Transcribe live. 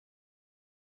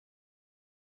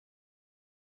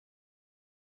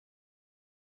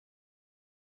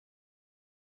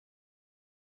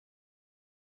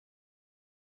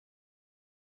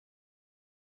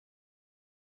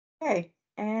Okay,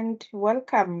 and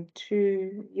welcome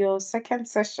to your second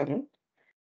session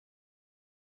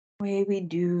where we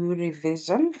do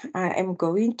revision. I am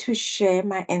going to share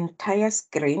my entire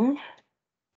screen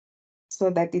so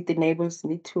that it enables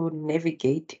me to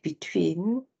navigate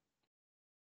between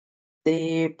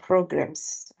the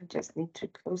programs. I just need to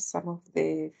close some of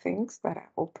the things that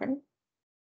are open.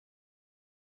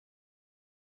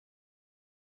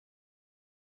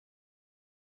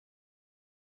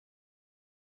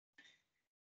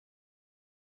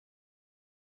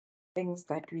 Things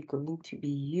that we're going to be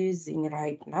using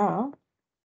right now.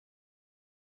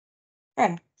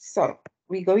 Okay, so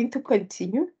we're going to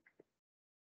continue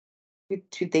with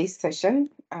today's session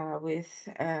with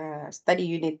study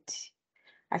unit.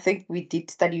 I think we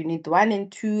did study unit 1 and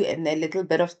 2 and a little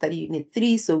bit of study unit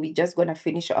 3. So we're just going to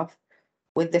finish off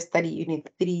with the study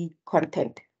unit 3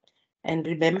 content. And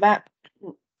remember,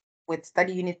 with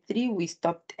study unit 3, we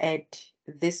stopped at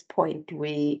this point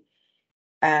where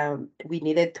we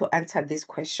needed to answer this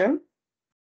question.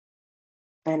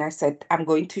 And I said, I'm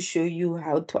going to show you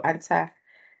how to answer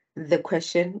the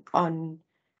question on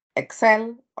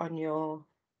Excel, on your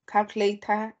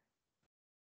calculator,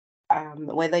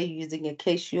 whether you're using a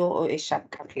Casio or a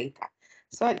Sharp calculator.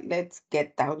 So let's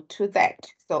get down to that.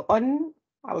 So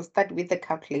I'll start with the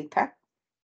calculator.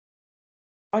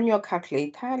 On your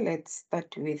calculator, let's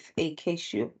start with a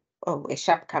Casio or a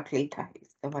Sharp calculator is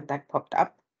the one that popped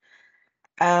up.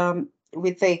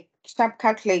 With a Sharp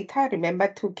calculator, remember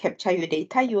to capture your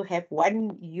data. You have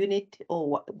one unit,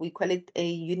 or we call it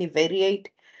a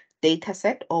univariate data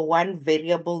set or one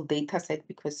variable data set,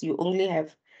 because you only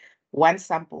have one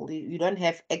sample. You don't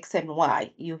have X and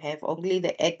Y. You have only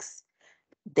the X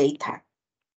data.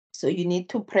 So you need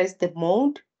to press the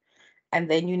mode, and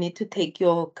then you need to take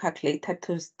your calculator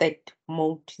to state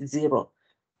mode 0,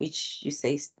 which you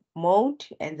say mode,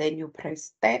 and then you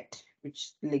press stat,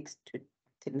 which links to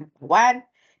number 1,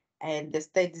 and the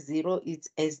state 0 is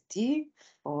SD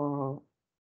for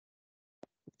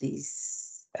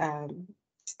this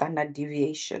standard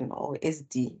deviation, or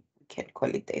SD. You can call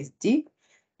it SD,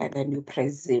 and then you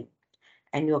press 0.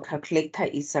 And your calculator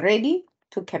is ready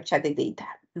to capture the data.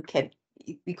 You can,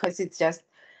 because it's just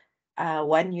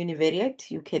one univariate,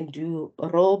 you can do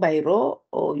row by row,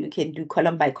 or you can do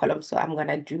column by column. So I'm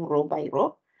gonna do row by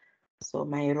row. So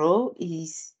my row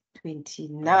is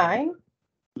 29.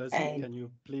 Leslie, can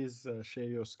you please share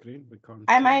your screen? We can't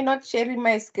Am see. I not sharing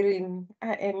my screen?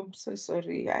 I am so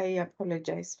sorry. I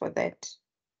apologize for that.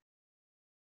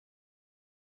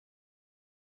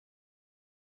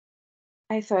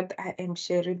 I thought I am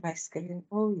sharing my screen.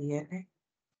 Oh, yeah.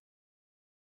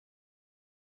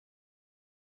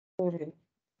 Sorry.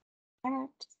 That.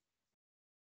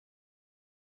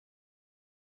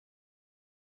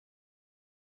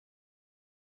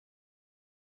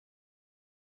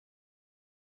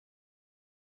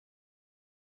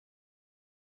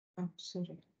 I'm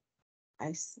sorry.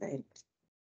 I said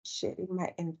sharing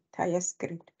my entire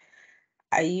screen.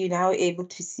 Are you now able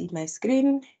to see my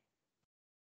screen?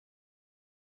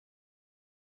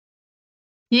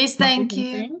 Yes, thank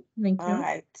you. All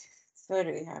right.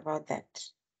 Sorry about that.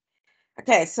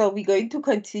 Okay, so we're going to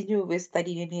continue with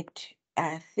study unit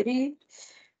 3.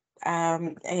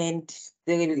 And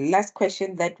the last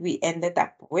question that we ended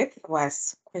up with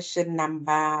was question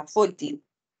number 14,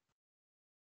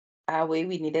 where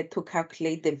we needed to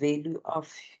calculate the value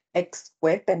of x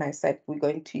squared. And I said we're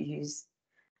going to use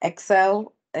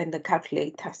Excel and the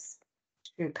calculators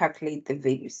to calculate the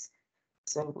values.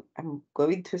 So I'm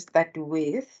going to start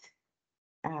with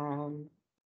a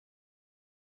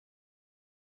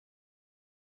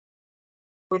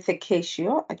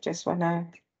Casio. I just want to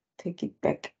take it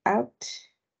back out.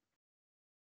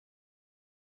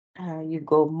 You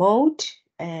go mode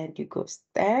and you go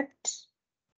stat,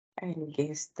 and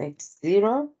again stat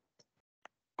 0.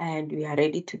 And we are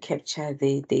ready to capture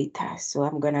the data. So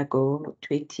I'm going to go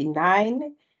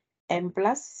 29 m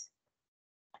plus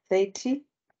 30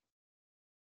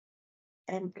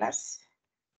 m plus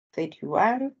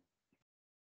 31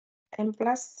 m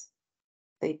plus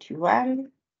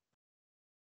 31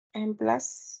 m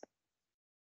plus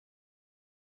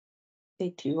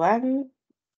 31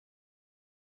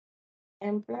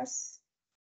 m plus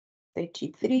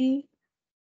 33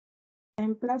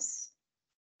 m plus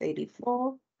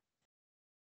 34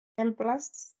 m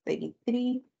plus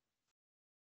 33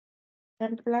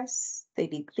 m plus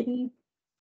 33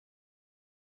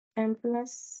 m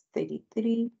plus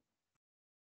 33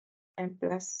 m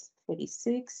plus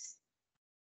 36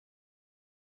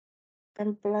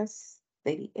 m plus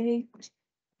 38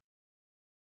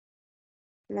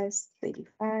 plus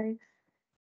 35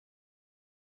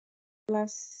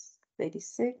 plus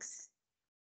 36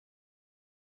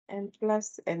 and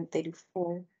plus and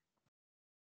 34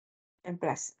 and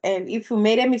plus. And if you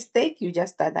made a mistake, you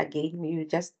just start again. You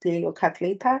just clear your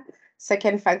calculator.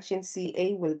 Second function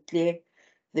CA will clear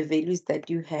the values that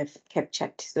you have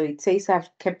captured. So it says I've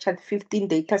captured 15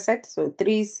 data sets. So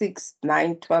 3, 6,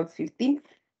 9, 12, 15.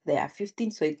 There are 15,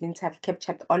 so it means I've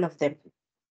captured all of them.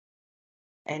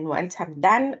 And once I'm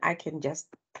done, I can just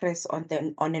press on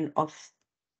the on and off.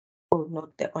 Oh,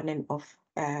 not the on and off.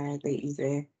 There is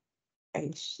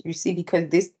you see, because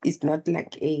this is not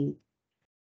like a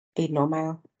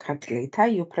normal calculator.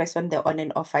 You press on the on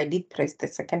and off. I did press the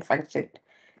second function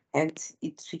and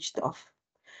it switched off.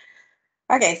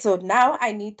 Okay, so now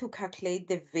I need to calculate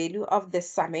the value of the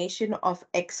summation of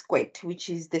x squared, which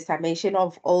is the summation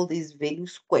of all these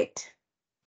values squared.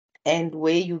 And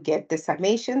where you get the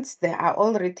summations, they are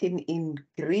all written in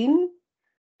green.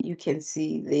 You can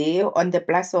see there on the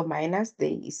plus or minus,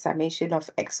 there is summation of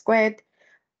x squared.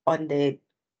 On the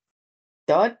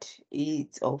dot,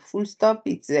 it's or full stop,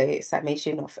 it's a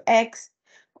summation of x.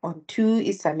 On 2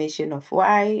 is summation of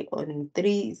y. On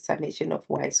 3 is summation of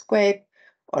y squared.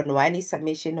 On 1 is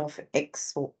summation of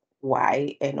x,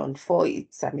 y. And on 4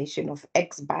 it's summation of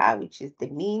x bar, which is the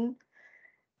mean.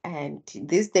 And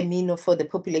this is the mean for the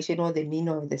population or the mean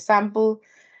of the sample.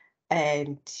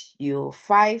 And your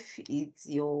 5 is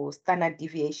your standard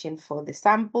deviation for the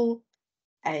sample.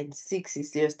 And 6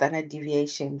 is your standard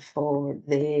deviation for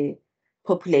the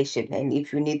population. And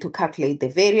if you need to calculate the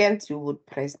variance, you would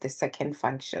press the second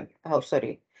function. Oh,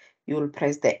 sorry. You will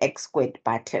press the x squared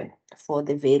button for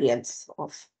the variance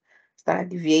of standard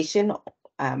deviation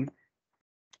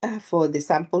for the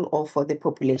sample or for the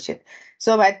population.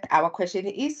 So but our question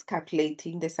is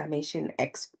calculating the summation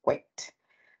x squared.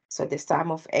 So the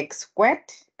sum of x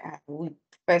squared, we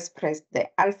first press the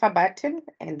alpha button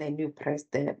and then you press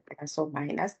the plus or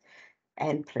minus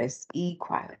and press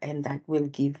equal, and that will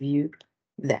give you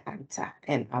the answer.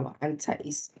 And our answer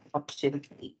is option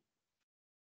A.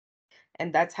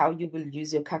 And that's how you will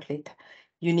use your calculator.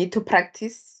 You need to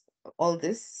practice all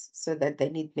this so that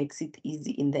then it makes it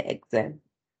easy in the exam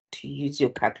to use your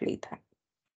calculator.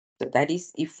 So that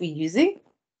is if we're using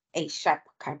a sharp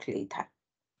calculator.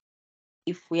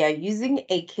 If we are using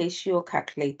a Casio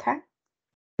calculator,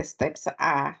 the steps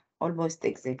are almost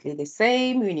exactly the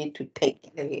same. You need to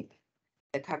take the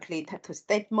calculator to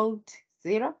state mode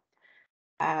 0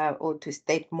 or to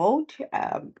state mode.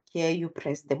 Here you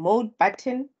press the mode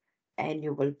button and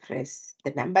you will press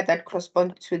the number that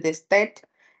corresponds to the state,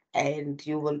 and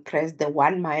you will press the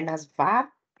 1 minus var,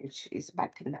 which is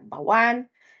button number 1,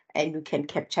 and you can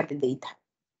capture the data.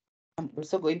 I'm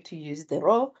also going to use the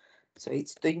row. So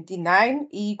it's 29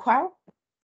 equal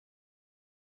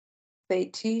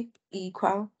 30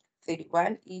 equal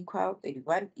 31 equal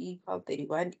 31 equal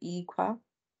 31 equal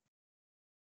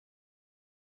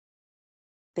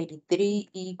 33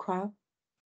 equal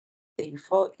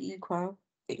 34 equal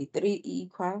 33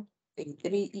 equal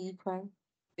 33 equal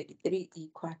 33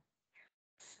 equal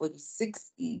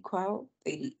 46 equal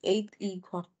 38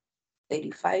 equal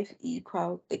 35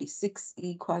 equal 36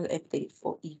 equal and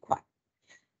 34 equal.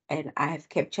 And I have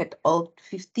captured all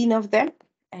 15 of them,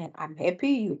 and I'm happy.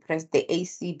 You press the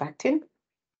AC button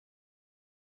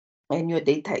and your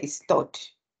data is stored.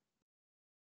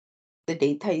 The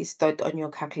data is stored on your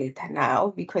calculator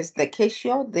now because the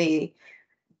Casio, the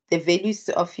values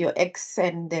of your x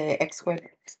and the x squared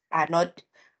are not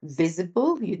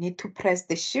visible. You need to press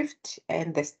the shift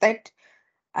and the stat,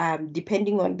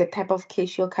 depending on the type of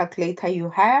Casio calculator you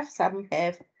have. Some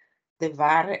have the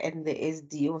var and the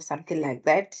SD or something like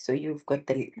that. So you've got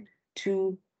the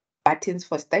 2 buttons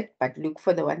for stat, but look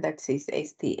for the one that says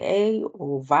STA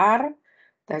or var.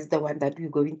 That's the one that we're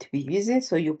going to be using.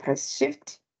 So you press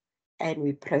shift and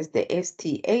we press the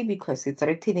STA because it's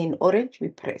written in orange. We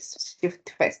press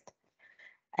shift first,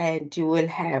 and you will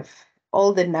have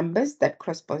all the numbers that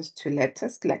corresponds to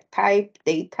letters like type,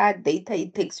 data.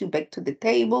 It takes you back to the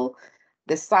table.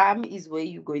 The sum is where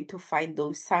you're going to find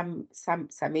those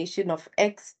summation of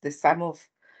x, the sum of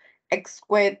x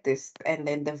squared, this, and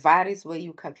then the var is where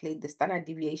you calculate the standard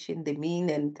deviation, the mean,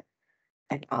 and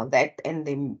all that. And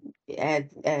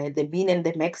the mean and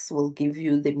the max will give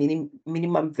you the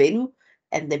minimum value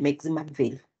and the maximum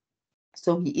value.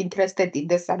 So we're interested in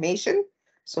the summation.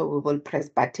 So we will press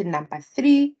button number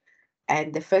 3.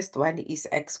 And the first one is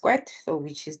x squared, so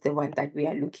which is the one that we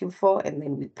are looking for. And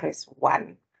then we press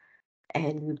 1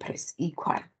 and we press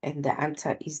equal. And the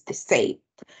answer is the same.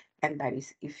 And that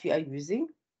is if you are using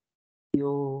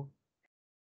your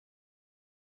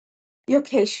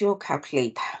Casio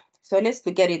calculator. So let's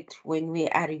look at it when we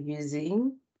are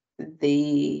using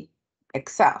the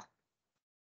Excel.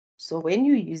 So when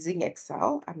you're using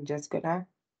Excel, I'm just gonna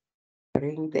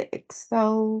bring the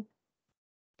Excel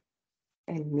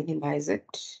and minimize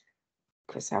it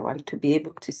because I want to be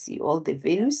able to see all the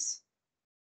values.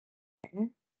 Okay.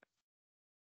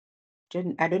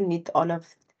 I don't need all of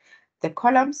the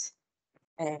columns,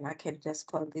 and I can just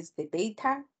call this the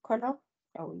data column,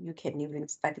 or you can even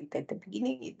start it at the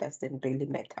beginning. It doesn't really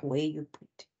matter where you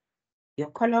put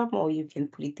your column, or you can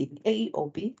put it in A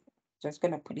or B. Just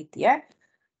gonna put it here.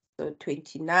 So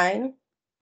 29,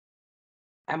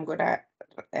 I'm gonna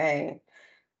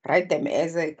write them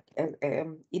as in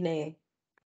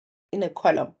a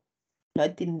column,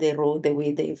 not in the row the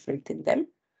way they've written them,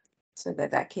 so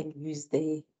that I can use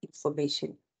the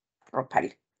information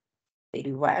properly.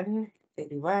 31,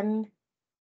 31,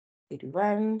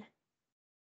 31,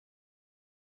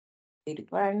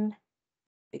 31,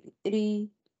 33,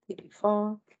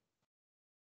 34,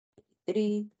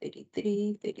 33,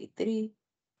 33, 33,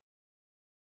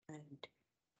 and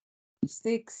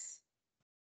 6,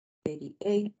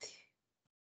 38,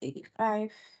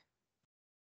 85,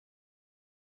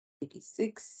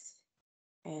 86,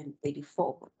 and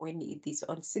 84. When it is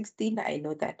on 16, I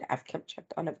know that I've captured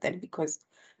all of them because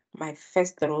my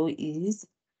first row is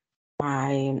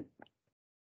my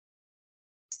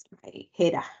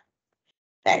header.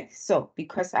 Okay, so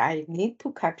because I need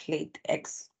to calculate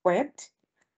x squared,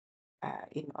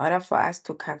 in order for us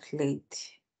to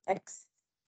calculate x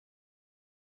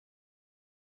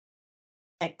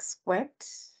squared,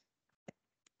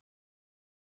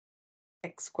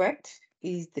 x squared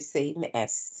is the same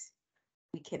as,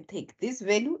 we can take this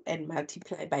value and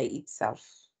multiply by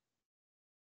itself.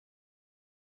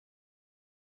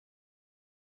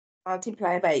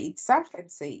 Multiply by itself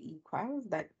and say equals,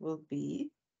 that will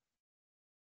be,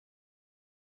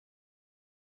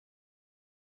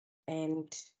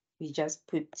 and we just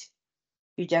put,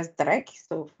 you just drag.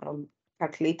 So from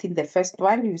calculating the first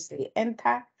one, you say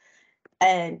enter,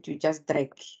 and you just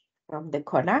drag from the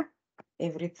corner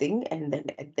everything, and then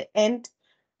at the end,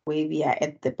 where we are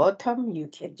at the bottom, you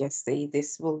can just say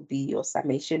this will be your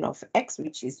summation of x,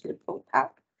 which is your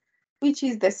total, which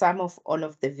is the sum of all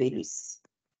of the values.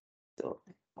 So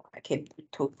I can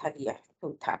put total here,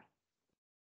 total,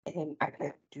 and I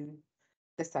can do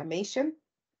the summation.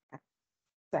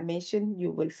 Summation,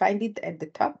 you will find it at the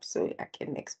top, so I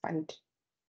can expand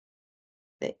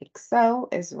the Excel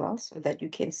as well so that you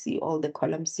can see all the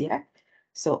columns here.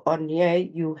 So on here,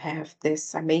 you have the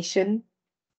summation.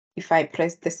 If I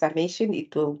press the summation,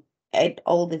 it will add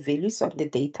all the values of the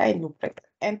data, and you press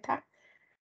enter.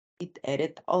 It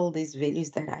added all these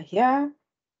values that are here.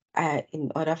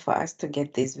 In order for us to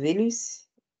get these values,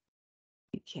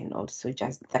 you can also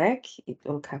just drag, it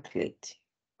will calculate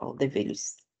all the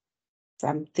values.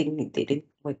 Something didn't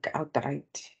work out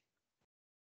right.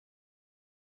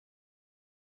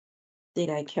 Did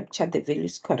I capture the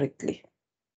values correctly?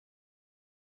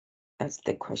 That's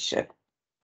the question.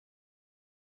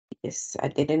 Yes, I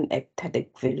didn't enter the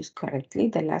values correctly.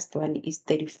 The last one is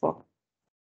 34.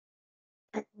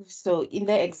 So in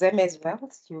the exam as well,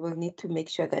 you will need to make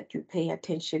sure that you pay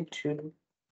attention to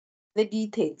the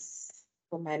details.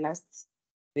 So my last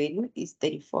value is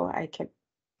 34. I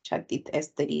captured it as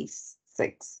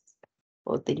 36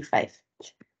 or 35.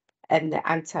 And the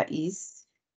answer is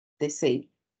the same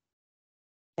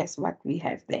as what we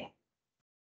have there.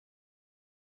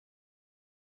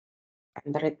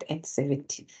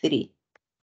 173.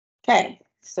 Okay,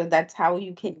 so that's how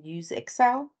you can use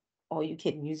Excel, or you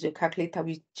can use your calculator,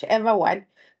 whichever one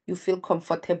you feel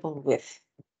comfortable with.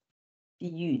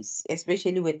 Use,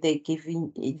 especially when they're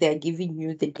giving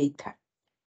you the data.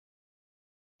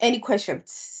 Any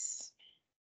questions?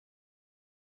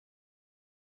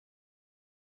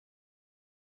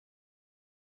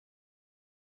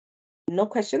 No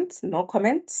questions, no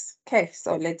comments. Okay,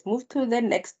 so let's move to the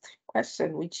next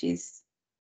question, which is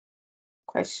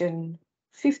question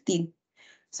 15.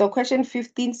 So question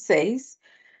 15 says,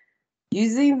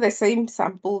 using the same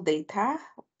sample data,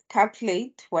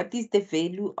 calculate what is the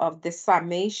value of the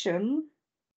summation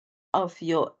of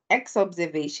your x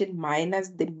observation minus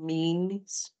the mean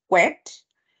squared,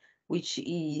 which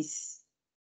is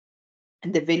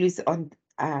the values on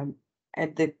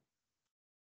at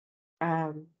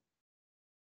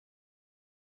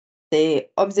the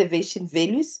observation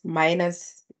values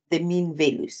minus the mean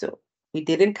value. So we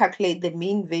didn't calculate the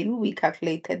mean value, we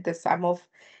calculated the sum of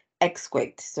x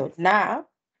squared. So now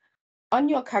on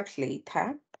your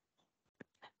calculator,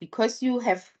 because you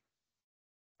have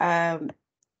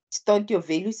stored your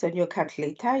values on your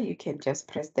calculator, you can just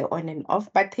press the on and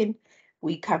off button.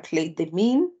 We calculate the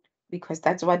mean because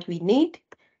that's what we need.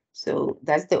 So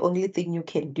that's the only thing you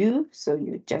can do. So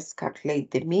you just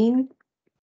calculate the mean.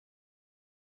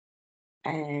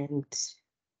 And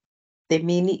the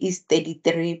mean is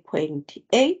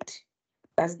 33.8.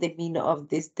 That's the mean of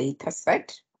this data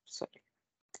set. Sorry.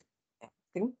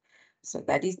 So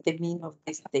that is the mean of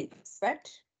this data set,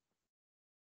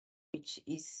 which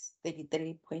is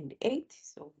 33.8.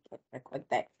 So we can record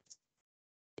that.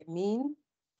 The mean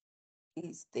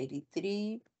is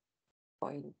 33.8.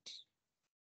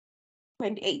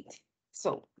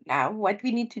 So now what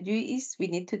we need to do is we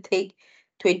need to take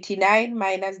 29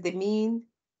 minus the mean,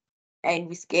 and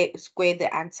we square the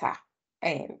answer,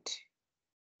 and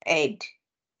add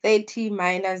 30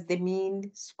 minus the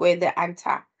mean, square the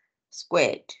answer,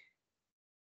 squared,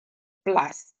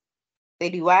 plus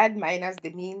 31 minus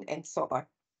the mean, and so on.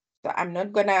 So I'm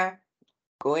not gonna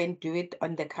go and do it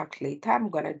on the calculator. I'm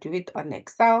gonna do it on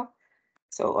Excel.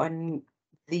 So on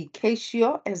the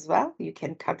Casio as well, you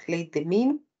can calculate the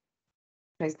mean.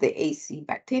 Press the AC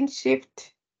button,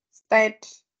 Shift, Start.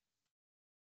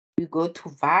 You go to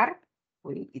var,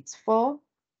 where it's 4,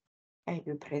 and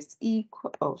you press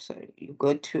equal. Oh, sorry, you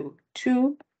go to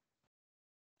 2,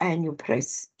 and you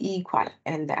press equal,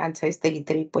 and the answer is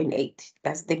 33.8.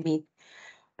 That's the mean.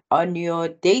 On your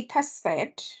data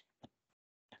set,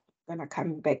 I'm gonna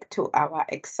come back to our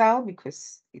Excel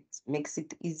because it makes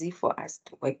it easy for us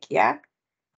to work here.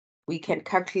 We can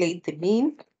calculate the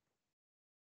mean.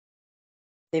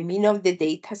 The mean of the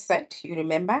data set, you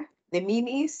remember, the mean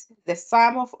is the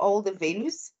sum of all the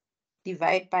values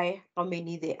divided by how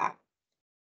many they are.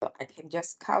 So I can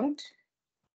just count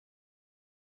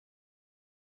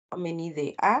how many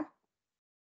they are,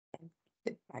 and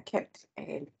the bracket,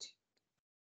 and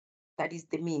that is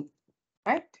the mean,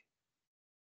 right?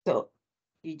 So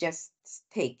you just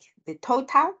take the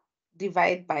total,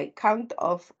 divide by count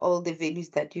of all the values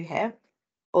that you have.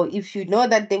 Or if you know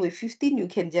that there were 15, you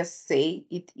can just say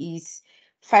it is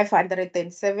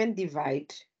 507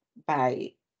 divide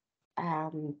by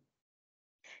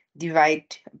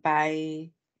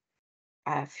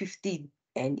 15,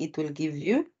 and it will give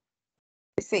you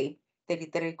the same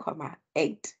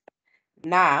 33.8.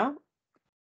 Now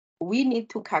we need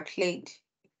to calculate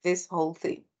this whole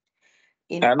thing.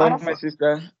 Hello, my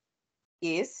sister.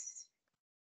 Yes.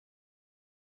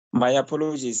 My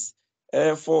apologies.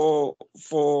 For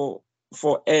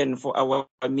n, for our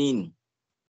mean,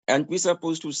 and we're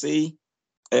supposed to say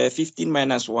 15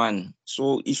 minus 1.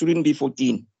 So it shouldn't be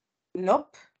 14.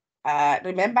 Nope.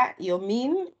 Remember, your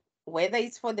mean, whether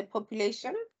it's for the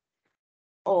population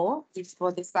or it's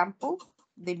for the sample,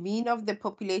 the mean of the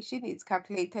population is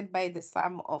calculated by the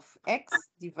sum of x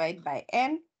divided by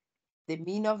n. The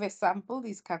mean of a sample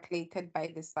is calculated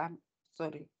by the sum.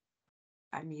 Sorry,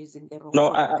 I'm using the wrong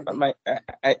formula.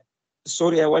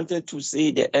 Sorry, I wanted to say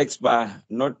the x bar,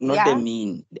 not the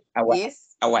mean.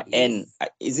 Our n.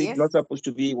 Is it not supposed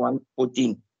to be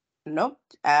 114? Nope.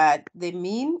 The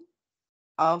mean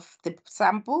of the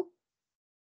sample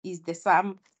is the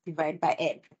sum divided by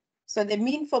n. So the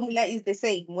mean formula is the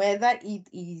same, whether it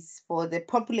is for the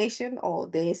population or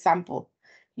the sample.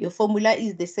 Your formula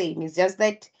is the same. It's just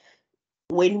that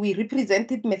when we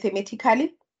represent it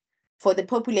mathematically, for the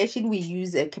population, we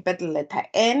use a capital letter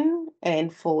N,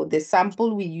 and for the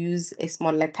sample, we use a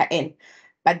small letter n.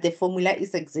 But the formula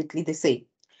is exactly the same.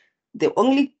 The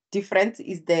only difference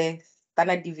is the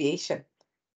standard deviation.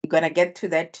 We're going to get to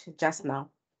that just now.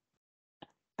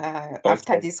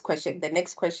 After this question, the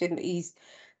next question is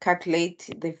calculate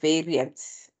the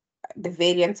variance. The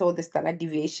variance or the standard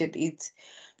deviation is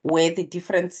where the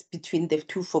difference between the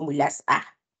two formulas are.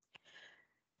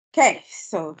 Okay,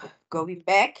 so going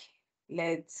back,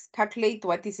 let's calculate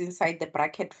what is inside the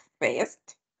bracket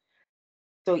first.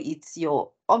 So it's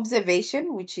your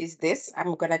observation, which is this.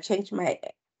 I'm going to change my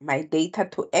data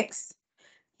to x.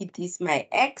 It is my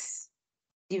x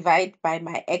divide by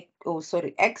my x,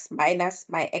 x minus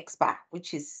my x bar,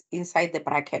 which is inside the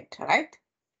bracket, right?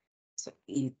 So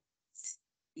it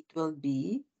will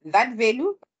be that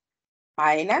value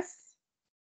minus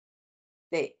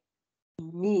the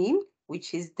mean,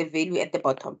 which is the value at the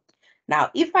bottom. Now,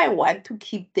 if I want to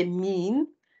keep the mean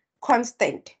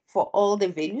constant for all the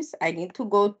values, I need to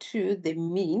go to the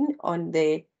mean on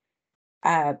the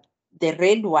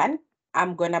red one.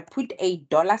 I'm going to put a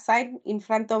 $sign in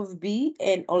front of B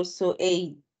and also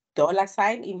a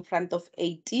 $sign in front of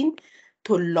 18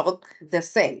 to lock the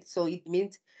cell. So it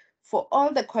means for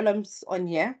all the columns on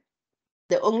here,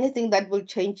 the only thing that will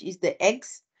change is the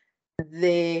X.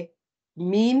 The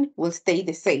mean will stay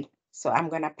the same. So I'm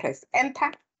going to press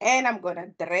enter and I'm going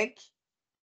to drag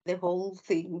the whole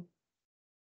thing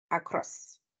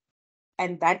across.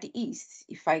 And that is,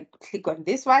 if I click on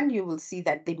this one, you will see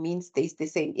that the mean stays the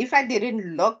same. If I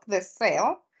didn't lock the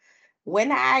cell,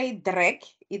 when I drag,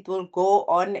 it will go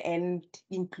on and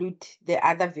include the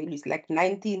other values like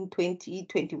 19, 20,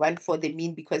 21 for the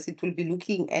mean, because it will be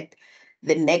looking at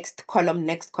the next column,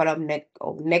 next column,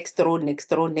 next row,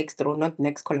 next row, next row, not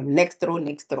next column, next row,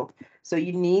 next row. So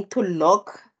you need to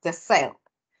lock the cell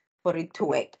for it to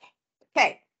work.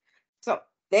 Okay, so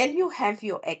then you have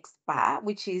your X bar,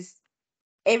 which is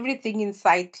everything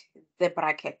inside the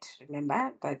bracket.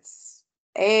 Remember, that's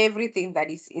everything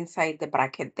that is inside the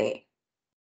bracket there.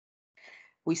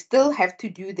 We still have to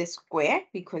do the square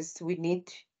because we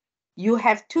need, you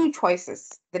have two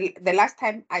choices. The last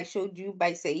time I showed you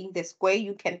by saying the square,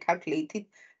 you can calculate it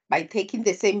by taking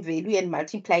the same value and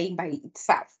multiplying by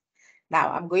itself.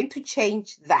 Now I'm going to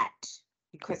change that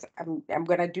because I'm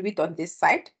going to do it on this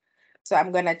side. So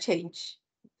I'm going to change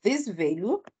this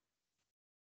value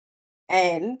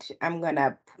and I'm going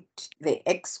to put the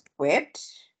x squared,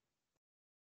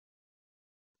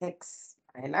 x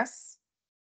minus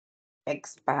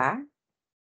x bar,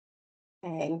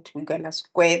 and we're going to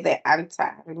square the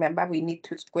answer. Remember, we need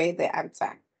to square the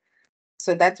answer.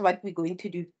 So that's what we're going to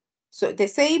do. So the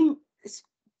same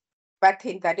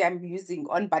button that I'm using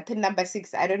on button number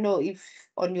 6, I don't know if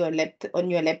on your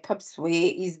laptops where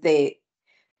is the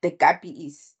gappy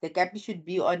is. The gappy should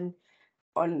be on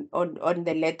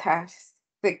the letter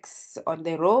 6 on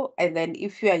the row. And then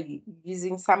if you are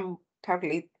using some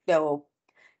calculator or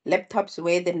laptops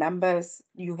where the numbers,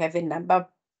 you have a number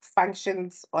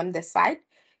functions on the side,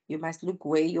 you must look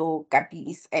where your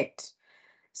gappy is at.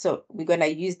 So we're gonna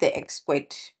use the x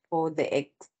squared for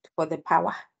the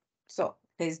power. So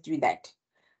let's do that.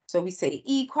 So we say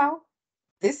equal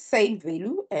this same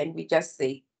value and we just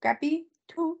say copy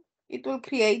 2. It will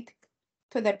create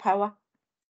to the power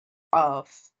of.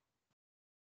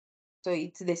 So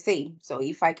it's the same. So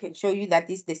if I can show you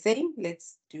that it's the same,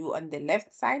 let's do on the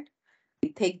left side.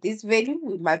 We take this value,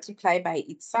 we multiply by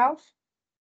itself.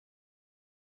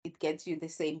 It gets you the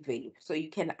same value. So you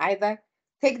can either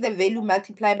take the value,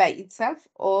 multiply by itself,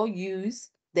 or use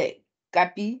the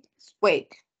gappy squared.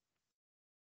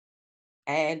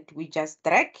 And we just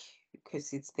drag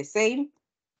because it's the same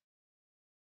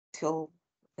till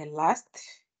the last.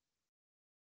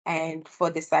 And for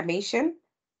the summation,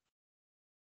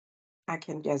 I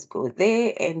can just go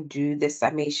there and do the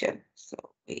summation. So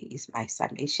where is my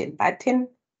summation button?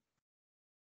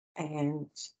 And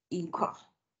equal.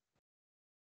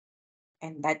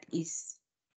 And that is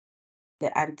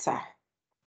the answer.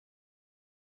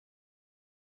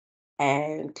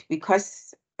 And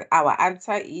because our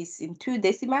answer is in 2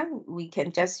 decimal, we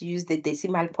can just use the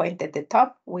decimal point at the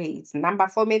top where it's number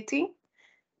formatting.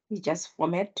 We just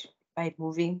format by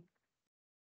moving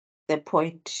the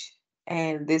point,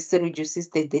 and this reduces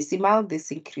the decimal,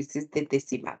 this increases the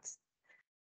decimals.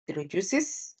 It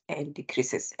reduces and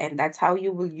decreases, and that's how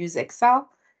you will use Excel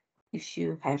if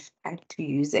you have had to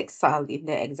use Excel in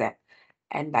the exam,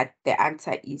 and that the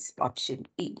answer is option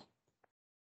E.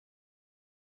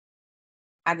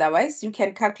 Otherwise, you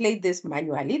can calculate this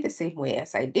manually the same way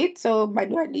as I did. So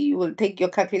manually, you will take your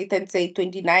calculator and say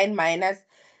 29 minus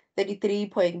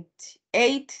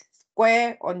 33.8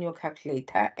 square on your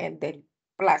calculator and then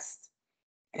plus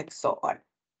and so on.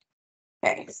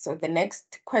 Okay, so the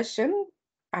next question,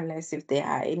 unless if there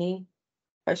are any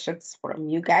questions from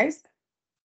you guys.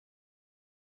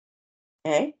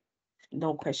 Okay,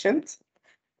 no questions.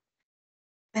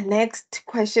 The next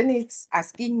question is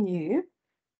asking you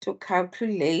to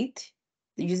calculate,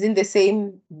 using the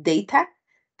same data,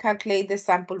 calculate the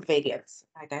sample variance.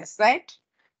 Like I said,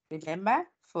 remember,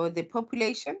 for the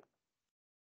population,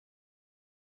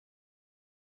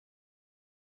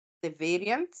 the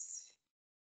variance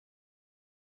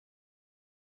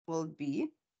will be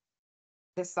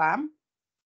the sum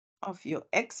of your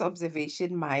X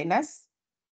observation minus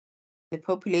the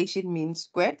population mean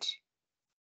squared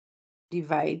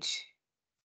divided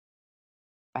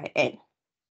by N.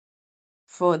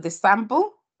 For the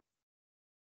sample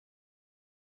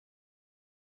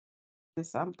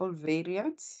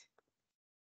variance,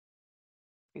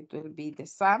 it will be the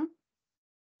sum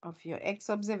of your X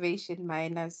observation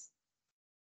minus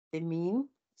the mean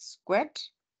squared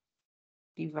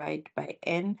divided by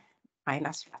N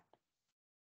minus 1.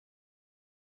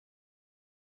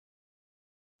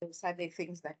 Those are the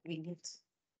things that we need.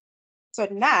 So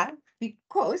now,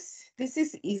 because this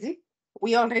is easy,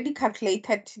 we already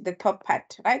calculated the top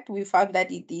part, right? We found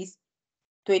that it is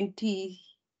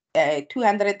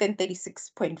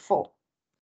 236.4.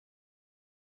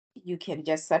 You can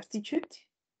just substitute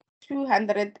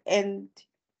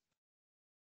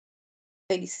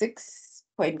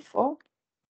 36.4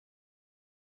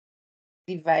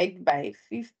 divide by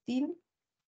 15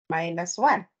 minus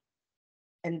 1.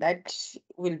 And that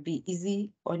will be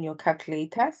easy on your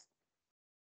calculators.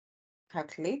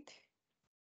 Calculate.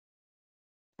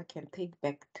 I can take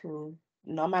back to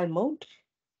normal mode.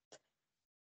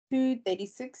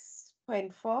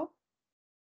 236.4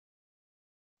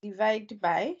 divide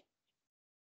by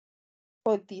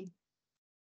 14,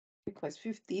 because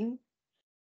 15,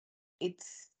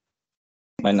 it's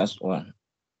minus 1.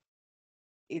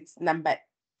 It's number,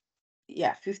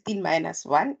 yeah, 15 minus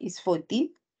 1 is 14.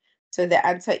 So the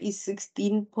answer is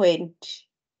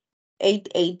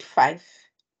 16.885.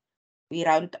 We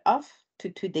round off to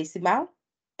 2 decimal,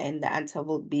 and the answer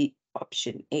will be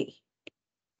option A.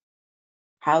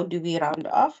 How do we round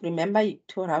off? Remember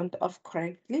to round off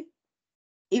correctly.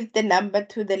 If the number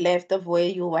to the left of where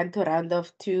you want to round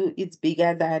off to is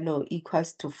bigger than or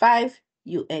equals to 5,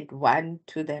 you add 1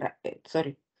 to the right.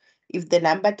 Sorry. If the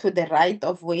number to the right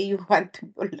of where you want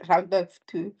to round off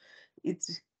to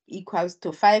it's equals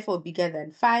to 5 or bigger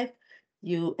than 5,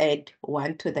 you add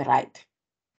 1 to the right.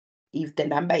 If the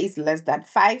number is less than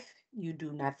 5, you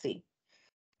do nothing.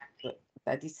 So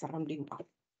that is rounding off.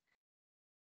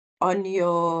 On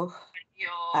your,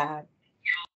 I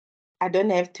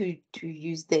don't have to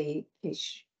use the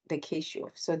Casio.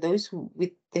 So those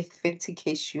with the fancy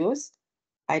Casios,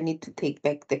 I need to take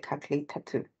back the calculator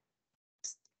to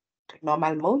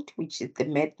normal mode, which is the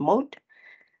math mode,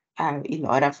 in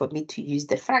order for me to use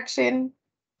the fraction.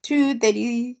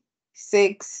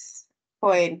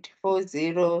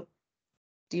 236.40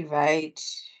 divide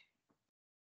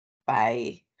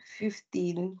by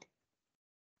 15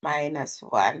 minus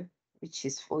 1, which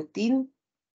is 14.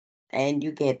 And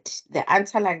you get the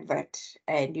answer like that.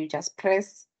 And you just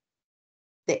press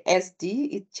the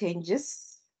SD, it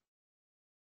changes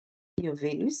your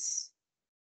values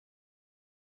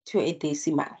to a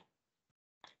decimal.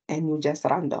 And you just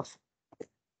round off.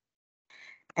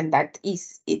 And that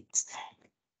is it.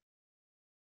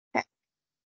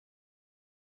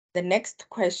 The next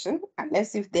question,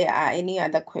 unless if there are any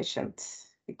other questions,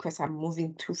 because I'm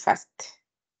moving too fast.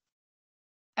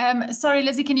 Sorry,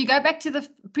 Lizzie, can you go back to the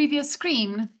previous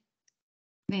screen?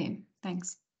 There,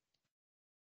 thanks.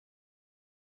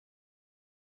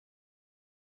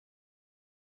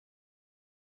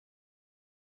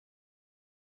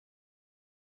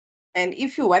 And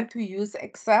if you want to use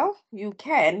Excel, you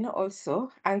can also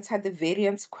answer the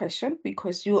variance question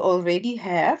because you already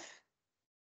have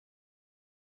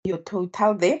your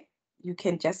total there. You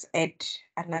can just add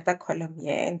another column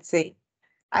here and say,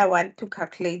 I want to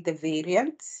calculate the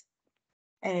variance.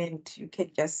 And you can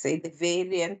just say the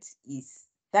variance is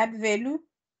that value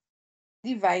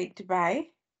divided by,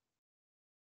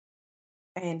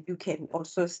 and you can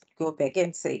also go back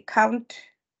and say count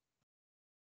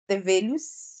the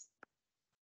values.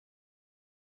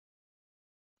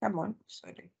 Come on,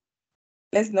 sorry.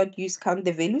 Let's not use count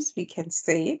the values. We can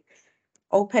say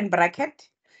open bracket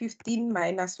 15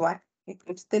 minus 1. It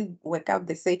will still work out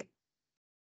the same.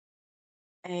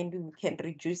 And we can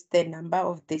reduce the number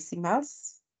of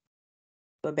decimals.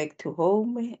 Go back to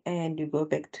home and you go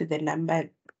back to the number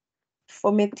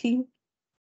formatting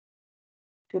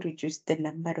to reduce the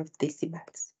number of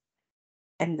decimals.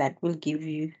 And that will give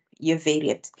you your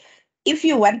variance. If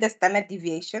you want the standard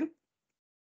deviation,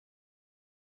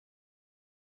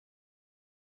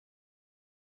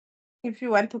 if you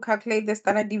want to calculate the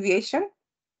standard deviation,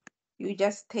 you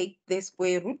just take the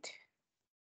square root.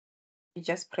 You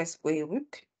just press square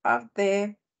root of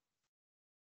the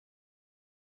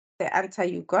answer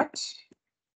you got.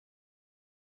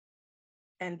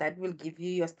 And that will give you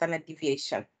your standard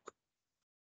deviation.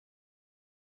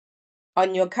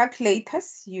 On your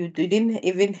calculators, you didn't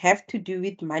even have to do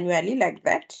it manually like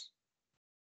that.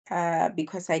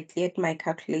 Because I cleared my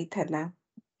calculator now.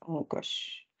 Oh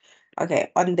gosh.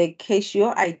 Okay, on the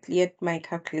Casio, I cleared my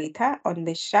calculator. On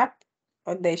the Sharp,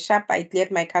 I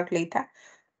cleared my calculator.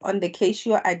 On the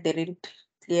Casio, I didn't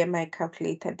clear my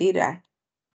calculator, did I?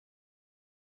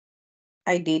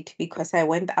 I did because I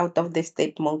went out of the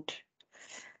state mode.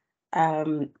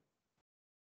 I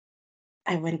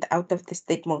went out of the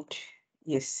state mode,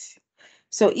 yes.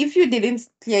 So if you didn't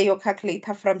clear your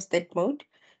calculator from state mode,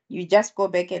 you just go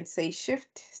back and say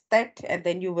shift stat, and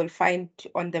then you will find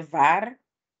on the var,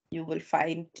 you will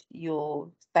find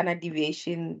your standard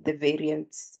deviation, the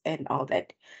variance, and all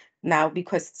that. Now,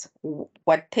 because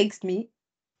what takes me,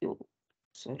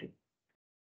 sorry,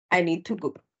 I need to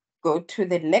go to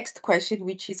the next question,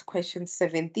 which is question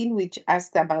 17, which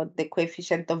asks about the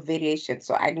coefficient of variation.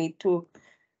 So I need to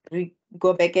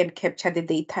go back and capture the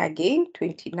data again.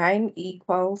 29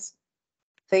 equals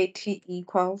 30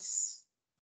 equals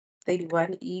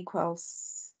 31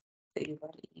 equals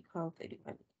 31 equal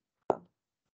 31 equal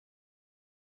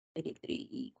 33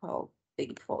 equal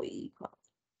 34 equal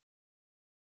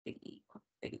 30 equal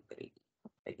 33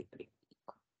 equal 33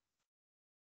 equal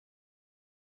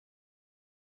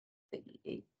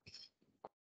 38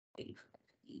 35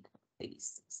 equal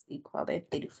 36 equal and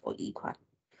 34 equal.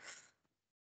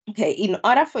 Okay, in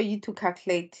order for you to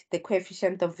calculate the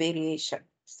coefficient of variation,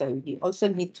 so you also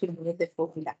need to know the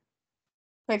formula.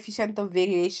 Coefficient of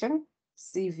variation,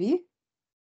 CV,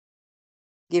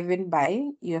 given by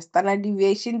your standard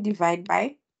deviation divided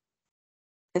by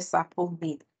the sample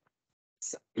mean.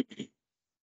 So,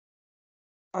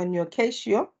 on your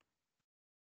Casio,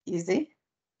 easy,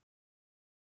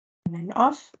 on and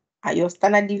off, are your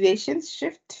standard deviations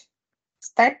shift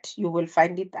start, you will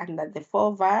find it under the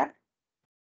 4 var.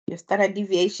 Your standard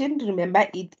deviation, remember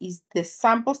it is the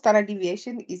sample standard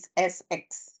deviation is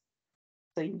SX.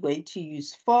 So you're going to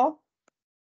use 4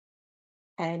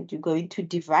 and you're going to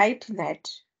divide that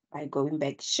by going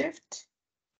back shift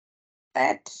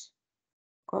that,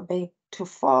 go back to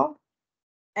 4,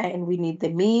 and we need the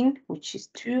mean, which is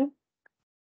 2,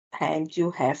 and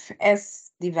you have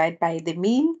S divided by the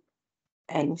mean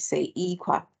and say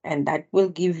equal, and that will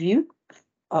give you,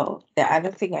 oh, the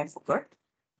other thing I forgot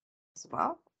as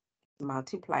well,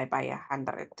 multiply by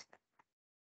 100.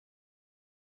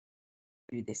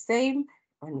 Do the same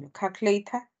on your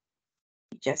calculator.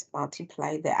 You just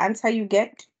multiply the answer you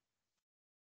get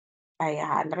by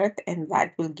 100, and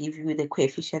that will give you the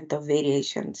coefficient of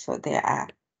variation. So there are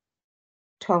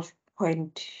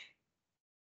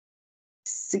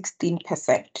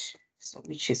 12.16%, so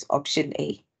which is option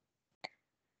A.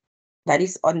 That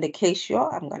is on the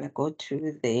Casio. I'm going to go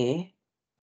to the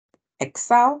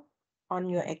Excel. On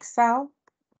your Excel,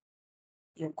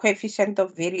 your coefficient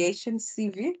of variation,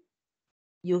 CV,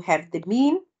 you have the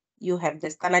mean, you have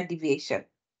the standard deviation.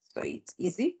 So it's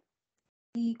easy.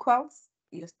 Equals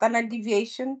your standard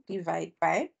deviation divided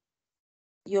by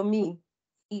your mean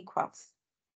equals.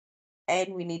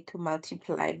 And we need to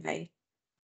multiply by,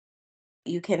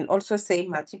 you can also say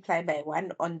multiply by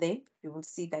 1 on there. You will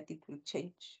see that it will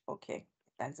change. Okay,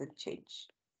 it doesn't change.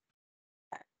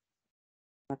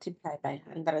 Multiply by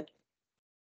 100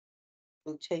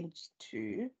 will change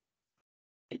to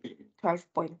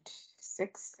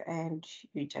 12.6, and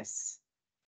you just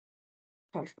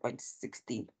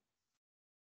 12.16.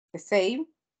 The same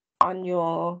on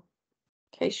your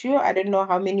Casio. I don't know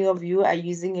how many of you are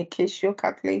using a Casio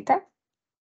calculator.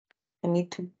 I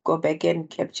need to go back and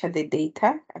capture the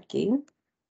data again.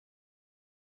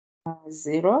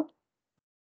 0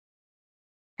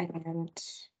 and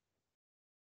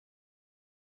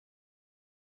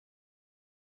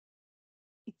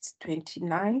it's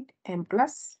 29 and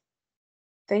plus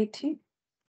 30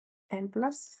 and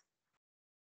plus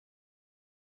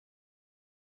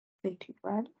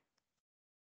 31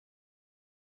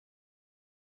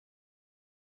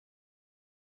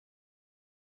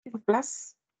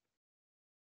 plus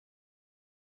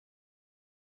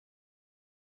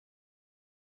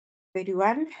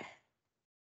 31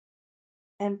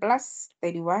 and plus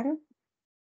 31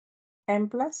 and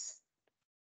plus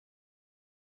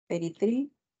 33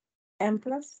 and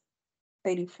plus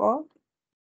 34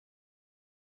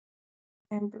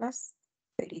 and plus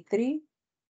 33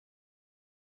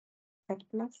 and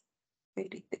plus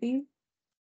 33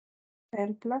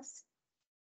 and plus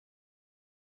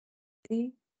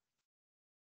 3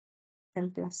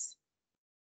 and plus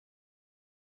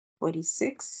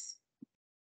 46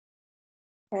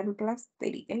 and plus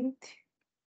 38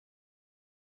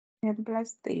 and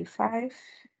plus 35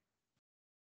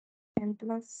 and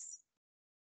plus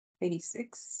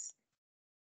 36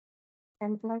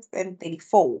 and plus and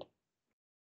 34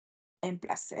 and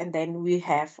plus, and then we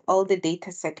have all the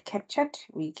data set captured.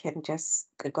 We can just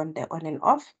click on the on and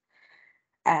off.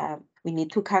 We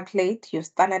need to calculate your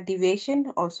standard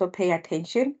deviation. Also pay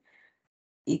attention.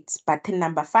 It's button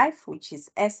number 5, which is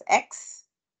SX,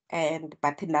 and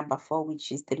button number 4,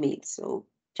 which is the mean. So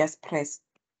just press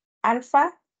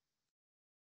alpha,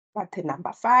 button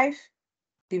number 5,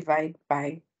 divide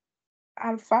by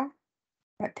alpha,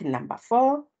 button number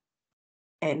 4,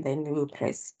 and then you will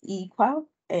press equal,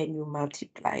 and you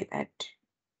multiply that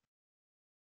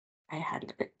by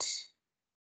 100.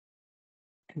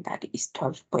 And that is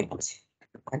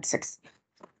 12.16.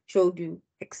 Showed you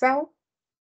Excel.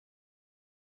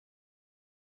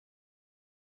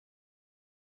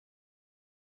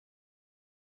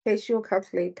 Casio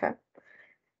calculator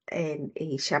and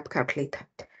a sharp calculator.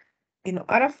 In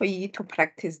order for you to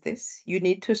practice this, you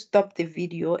need to stop the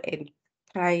video and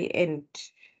try and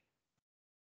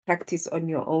practice on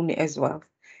your own as well.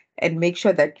 And make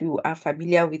sure that you are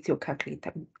familiar with your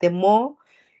calculator. The more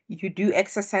you do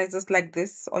exercises like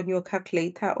this on your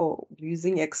calculator or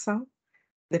using Excel,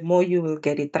 the more you will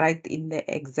get it right in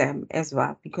the exam as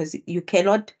well, because you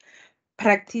cannot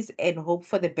practice and hope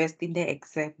for the best in the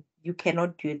exam. You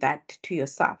cannot do that to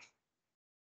yourself.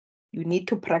 You need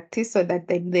to practice so that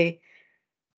then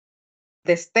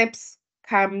the steps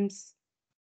comes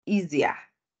easier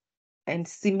and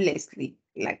seamlessly.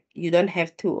 Like you don't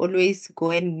have to always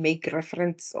go and make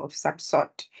reference of some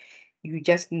sort. You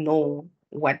just know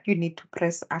what you need to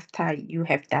press after you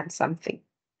have done something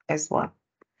as well.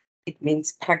 It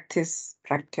means practice,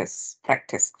 practice,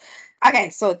 practice. Okay,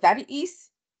 so that is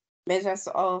measures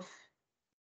of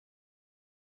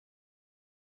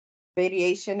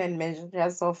variation and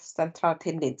measures of central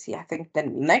tendency. I think the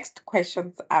next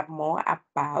questions are more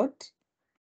about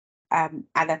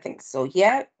other things. So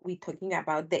here we're talking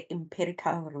about the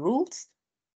empirical rules.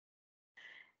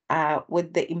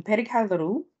 With the empirical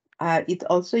rule, it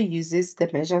also uses the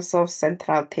measures of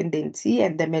central tendency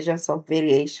and the measures of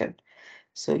variation.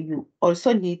 So you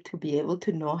also need to be able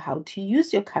to know how to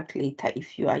use your calculator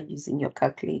if you are using your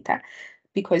calculator,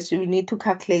 because you need to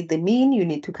calculate the mean, you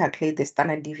need to calculate the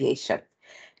standard deviation.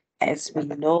 As we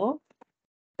know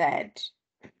that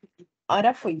in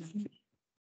order for you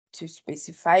to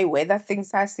specify whether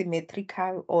things are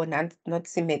symmetrical or not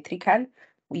symmetrical,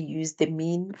 we use the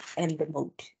mean and the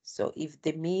mode. So if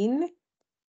the mean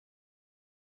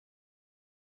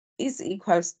is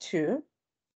equals to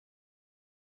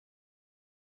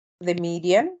the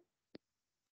median,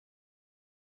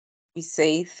 we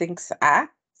say things are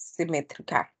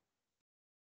symmetrical.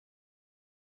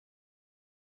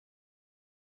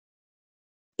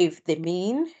 If the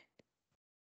mean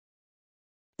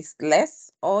is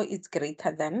less or is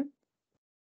greater than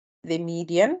the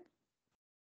median,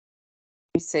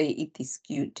 we say it is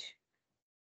skewed.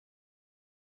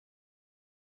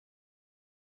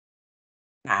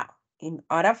 Now, in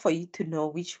order for you to know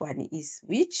which one is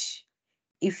which,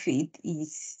 if it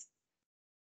is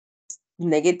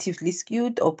negatively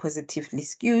skewed or positively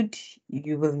skewed,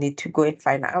 you will need to go and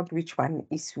find out which one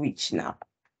is which now,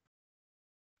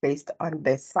 based on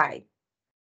the sign.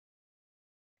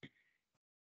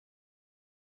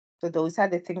 So those are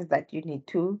the things that you need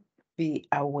to be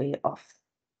aware of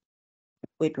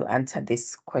when you answer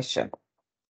this question.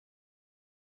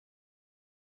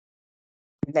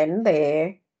 Then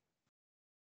the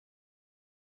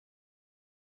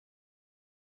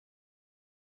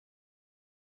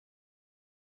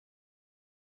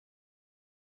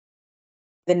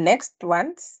next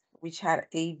ones, which are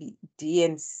A, B, D,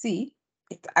 and C,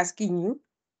 it's asking you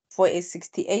for a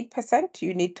 68%,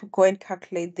 you need to go and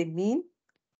calculate the mean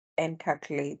and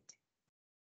calculate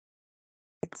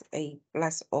it's a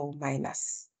plus or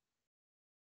minus.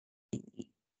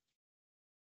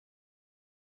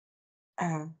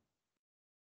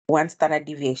 One standard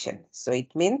deviation. So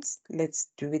it means, let's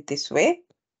do it this way.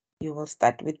 You will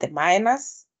start with the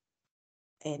minus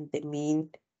and the mean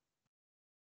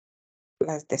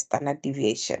plus the standard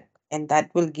deviation. And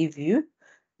that will give you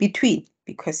between,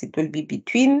 because it will be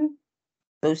between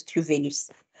those two values.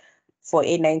 For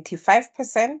a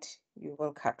 95%, you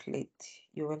will calculate,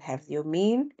 you will have your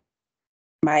mean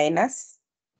minus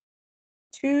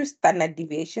 2 standard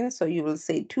deviations. So you will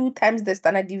say 2 times the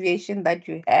standard deviation that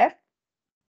you have.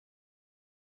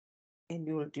 And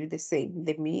you will do the same,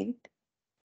 the mean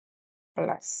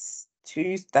plus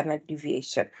 2 standard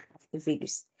deviation of the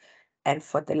values. And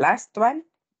for the last one,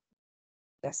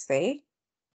 just say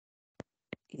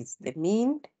is the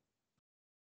mean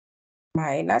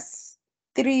minus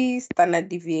 3 standard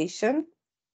deviation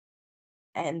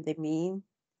and the mean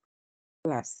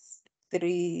plus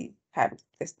 3 times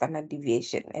the standard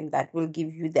deviation, and that will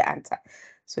give you the answer.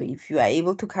 So if you are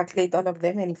able to calculate all of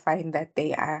them and find that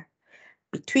they are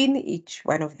between each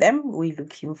one of them, we're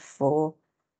looking for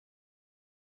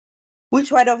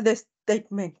which one of the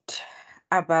statement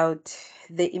about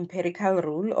the empirical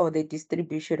rule or the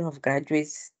distribution of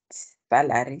graduates'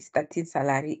 salary, starting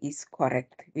salary is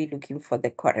correct. We're looking for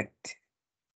the correct.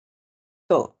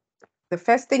 So the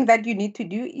first thing that you need to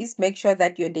do is make sure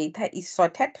that your data is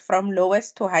sorted from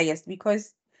lowest to highest,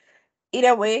 because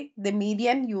either way, the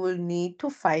median, you will need to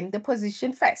find the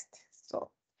position first. So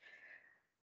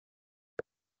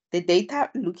the data,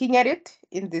 looking at it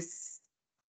in this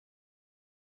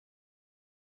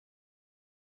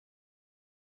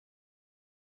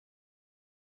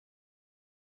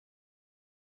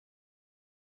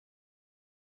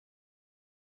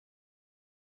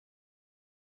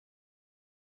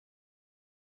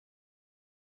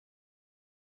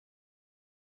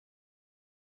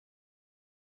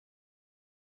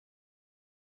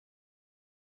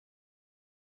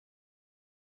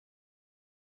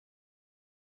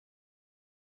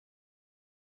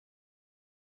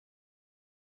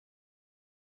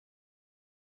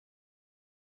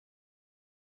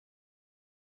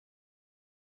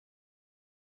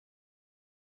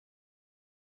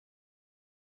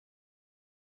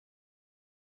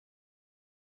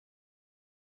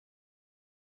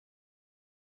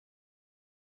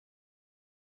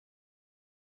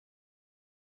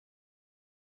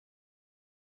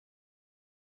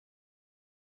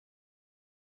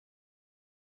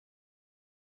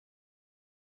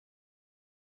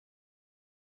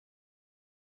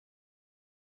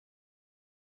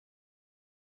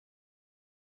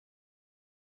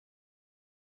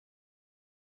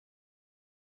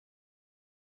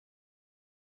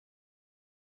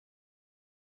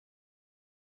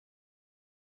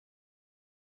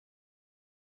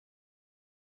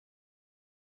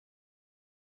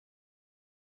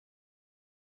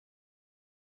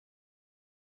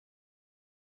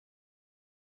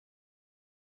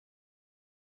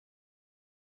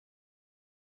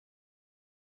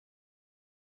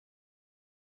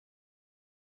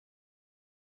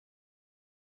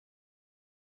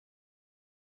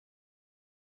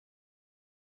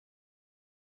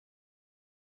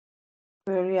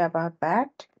Sorry about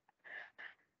that.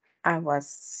 I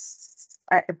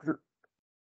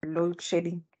load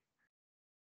shedding.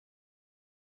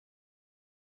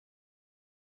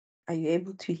 Are you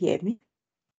able to hear me?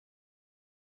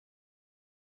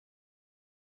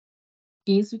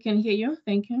 Yes, we can hear you.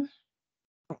 Thank you.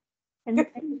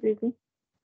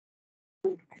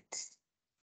 Right.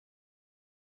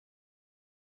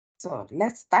 So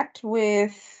let's start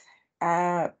with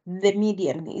the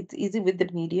median. It's easy with the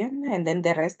median, and then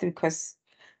the rest, because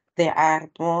there are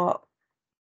more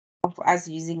of us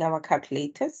using our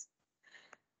calculators.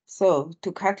 So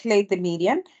to calculate the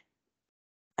median,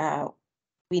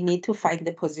 we need to find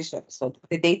the position. So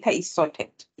the data is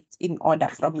sorted. It's in order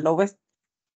from lowest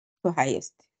to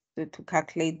highest. So to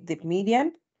calculate the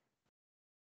median,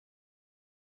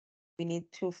 we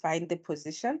need to find the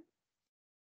position.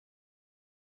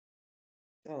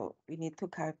 So we need to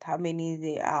count how many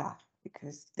there are,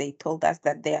 because they told us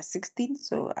that there are 16.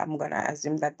 So I'm going to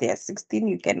assume that there are 16.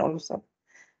 You can also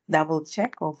double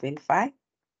check or verify.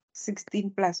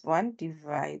 16 plus 1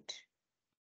 divide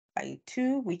by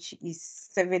 2, which is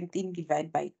 17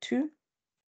 divided by 2.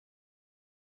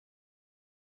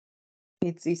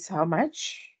 It is how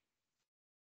much?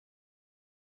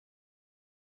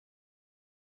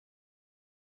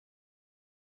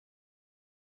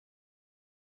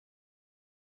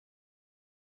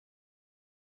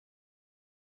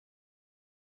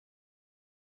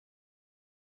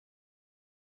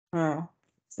 Uh,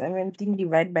 17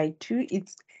 divided by 2,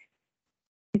 it's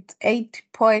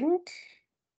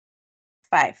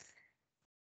 8.5,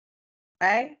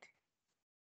 right?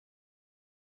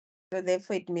 So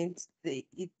therefore it means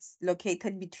it's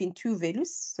located between two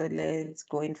values. So let's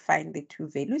go and find the two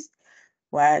values.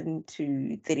 1,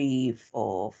 2, 3,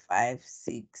 4, 5,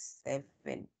 6,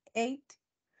 7,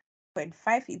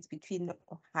 8.5. It's between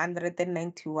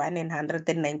 191 and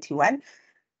 191.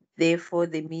 Therefore,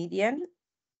 the median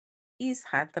is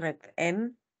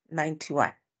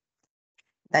 191.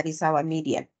 That is our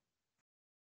median.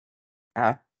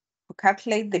 To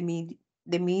calculate the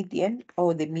median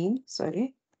or the mean,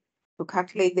 sorry. To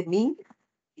calculate the mean,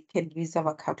 we can use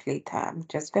our calculator. I'm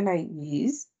just gonna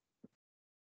use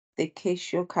the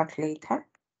Casio calculator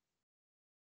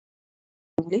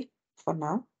only for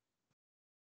now,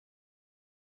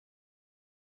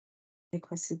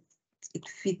 because it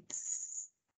fits.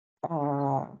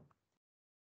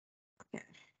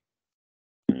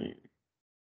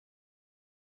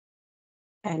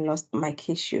 I lost my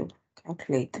Casio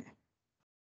calculator.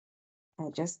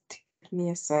 Just give me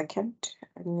a second.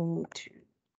 I need to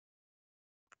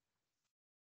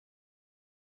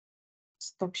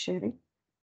stop sharing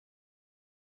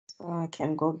so I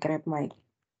can go grab my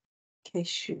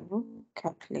Casio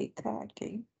calculator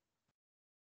again.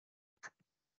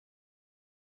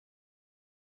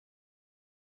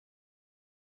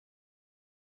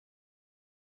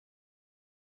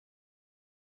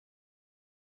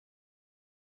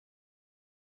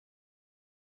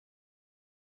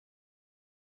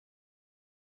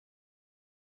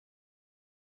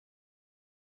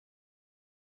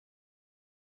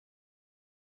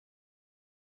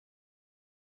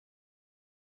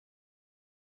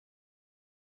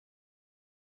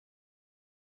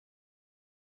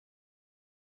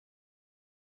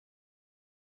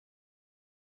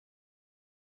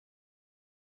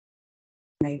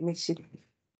 My machine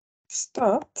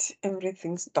stopped.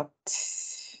 Everything stopped.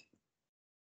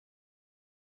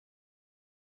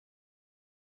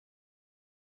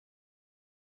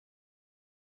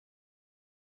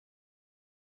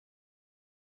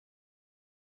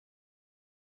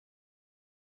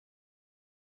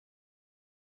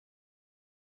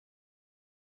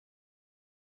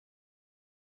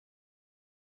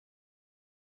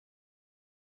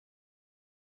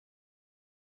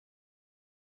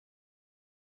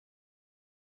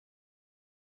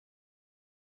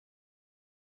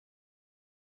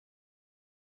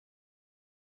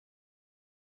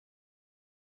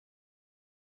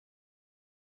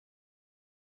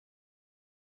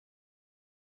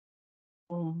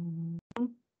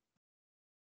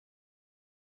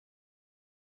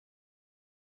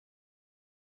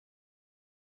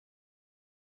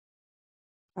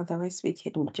 Otherwise, we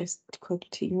can just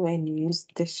continue and use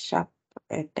the Sharp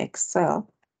and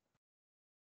Excel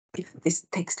if this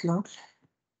takes long.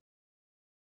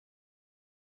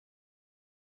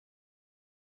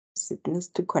 It needs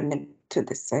to connect to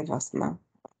the servers now.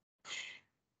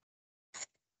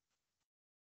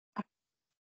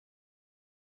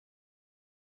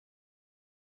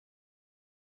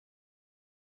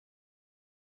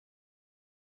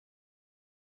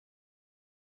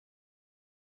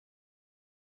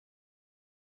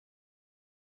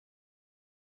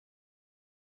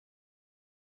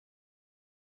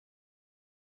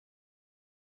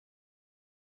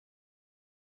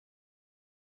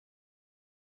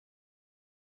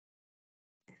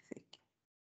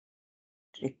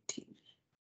 20.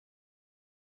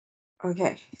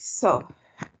 Okay, so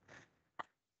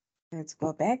let's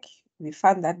go back. We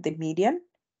found that the median,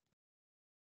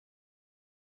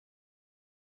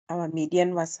 our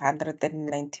median was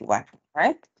 191,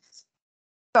 right?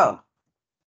 So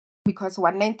because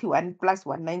 191 plus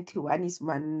 191 is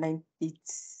 190,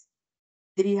 it's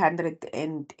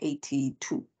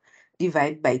 382.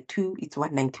 Divide by 2, it's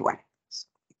 191. So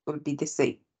it will be the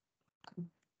same.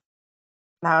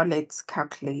 Now let's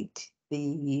calculate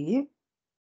the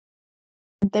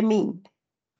mean.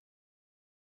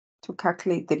 To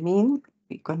calculate the mean,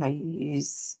 we're gonna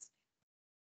use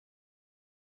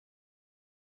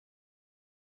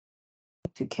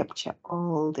to capture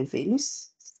all the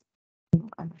values.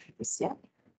 Yeah.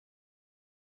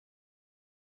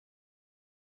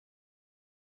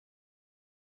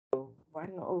 So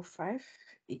 105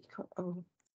 equal,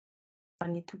 I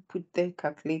need to put the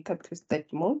calculator to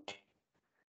state mode.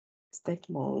 State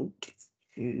mode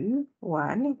 2,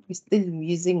 1. We're still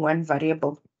using one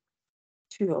variable.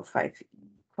 205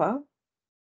 equal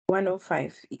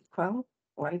 105 equal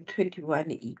 121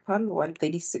 equal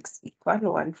 136 equal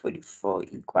 144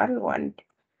 equal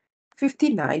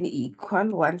 159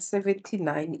 equal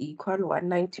 179 equal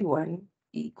 191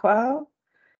 equal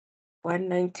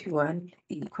 191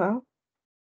 equal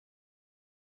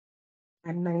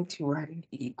 191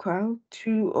 equal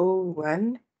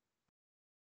 201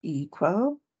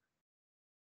 equal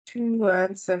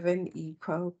 217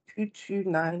 equal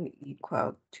 229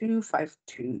 equal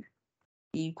 252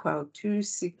 equal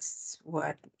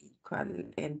 261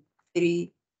 equal and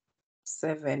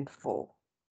 374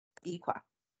 equal.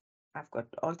 I've got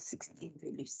all 16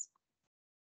 values.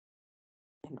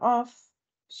 And off,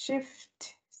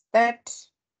 shift, start,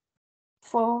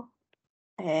 4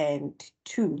 and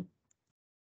 2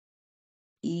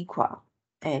 equal.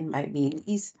 And my mean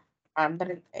is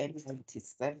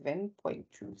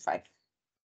 197.25.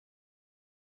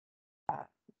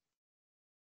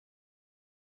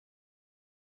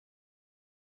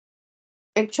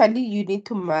 Actually, you need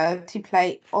to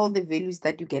multiply all the values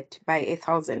that you get by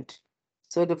 1,000.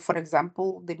 So, for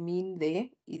example, the mean there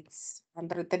is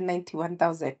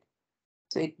 191,000.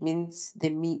 So it means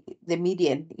the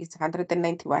median is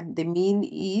 191. The mean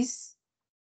is,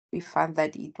 we found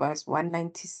that it was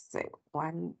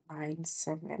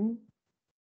 197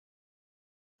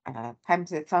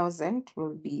 times 1,000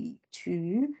 will be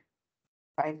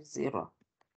 250.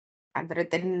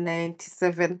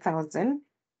 197,000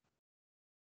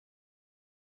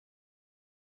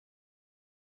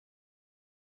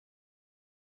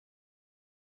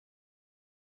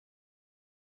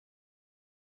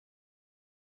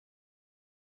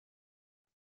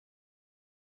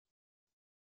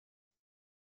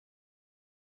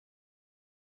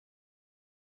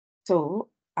 So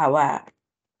our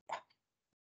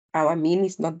mean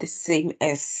is not the same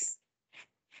as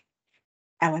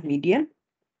our median.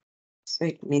 So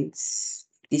it means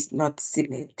it's not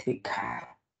symmetrical.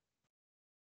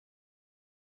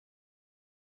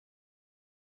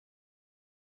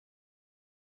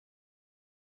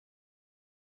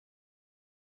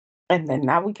 And then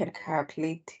now we can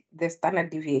calculate the standard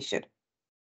deviation.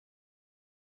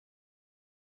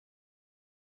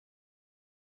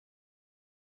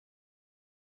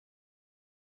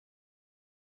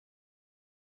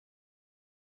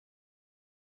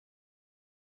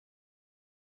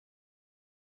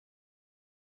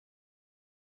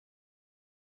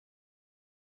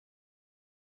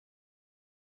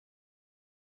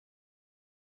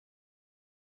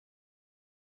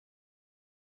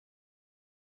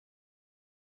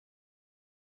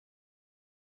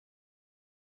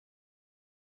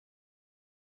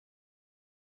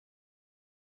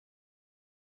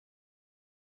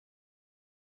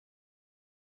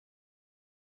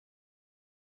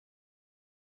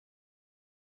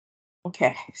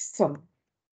 Okay, so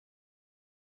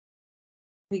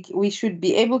we should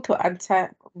be able to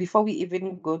answer, before we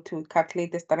even go to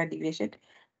calculate the standard deviation,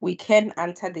 we can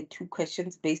answer the two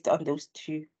questions based on those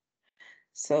two.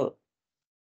 So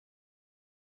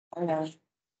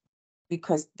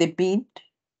because the mean,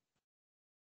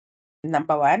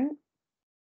 number one,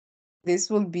 this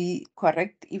will be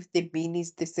correct if the mean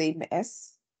is the same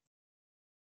as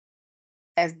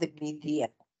the median,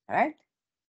 right?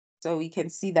 So we can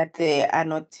see that they are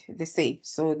not the same.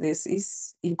 So this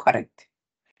is incorrect.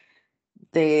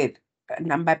 The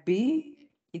number B,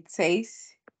 it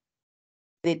says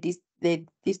the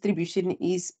distribution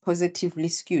is positively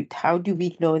skewed. How do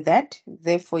we know that?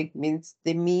 Therefore, it means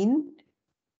the mean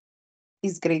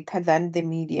is greater than the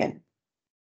median.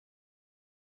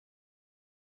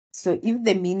 So if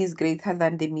the mean is greater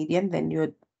than the median, then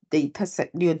your data set,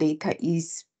 your data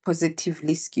is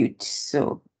positively skewed.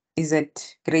 So is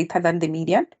it greater than the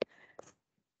median?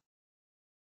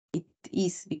 It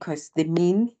is, because the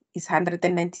mean is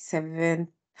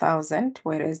 197,000,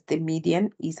 whereas the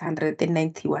median is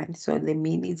 191. So the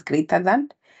mean is greater than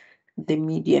the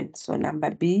median. So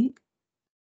number B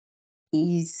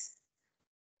is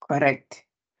correct.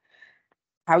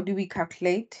 How do we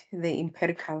calculate the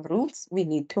empirical rules? We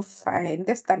need to find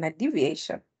the standard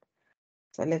deviation.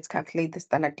 So let's calculate the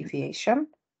standard deviation.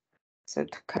 So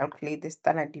to calculate the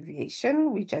standard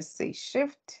deviation, we just say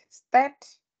shift,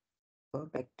 stat, go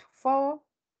back to 4,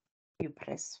 you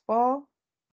press 4,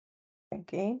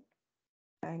 again,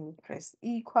 and you press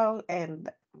equal and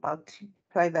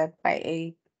multiply that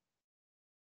by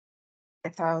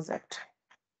 1,000.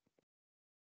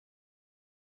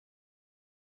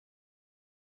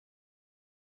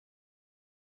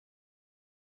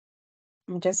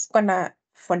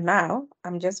 For now,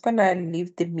 I'm just gonna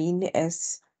leave the mean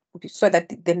as, so that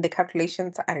then the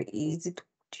calculations are easy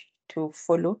to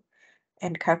follow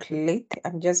and calculate.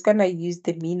 I'm just gonna use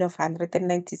the mean of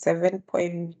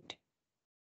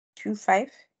 197.25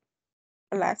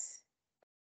 plus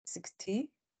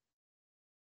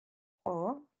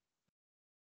 64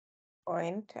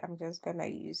 point, I'm just gonna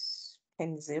use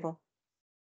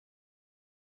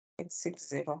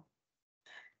 0.60.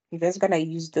 We're just gonna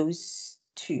use those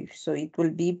two. So it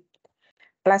will be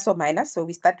plus or minus. So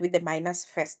we start with the minus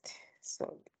first.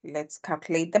 So let's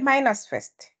calculate the minus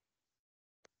first.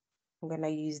 I'm gonna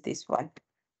use this one.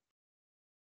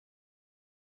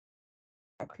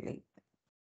 Calculate.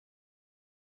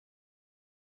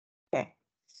 Okay,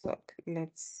 so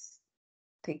let's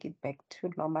take it back to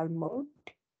normal mode.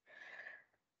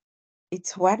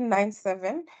 It's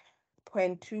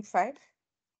 197.25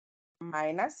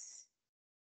 minus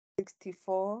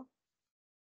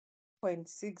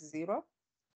 64.60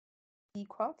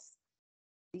 equals,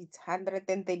 it's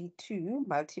 132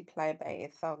 multiplied by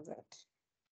 1,000.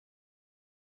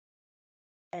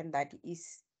 And that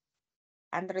is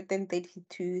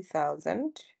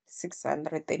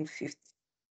 132,650.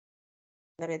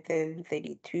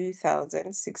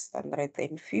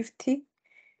 132,650.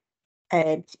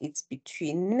 And it's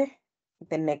between,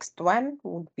 the next one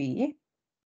would be,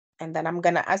 and then I'm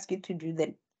gonna ask you to do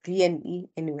the V and E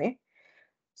anyway.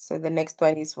 So the next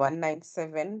one is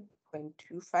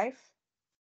 197.25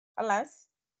 plus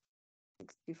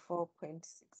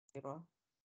 64.60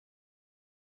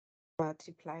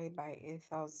 multiplied by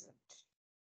 1,000.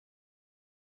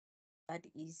 That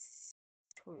is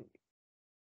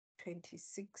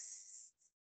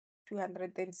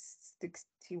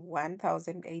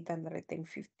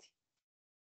 261,850.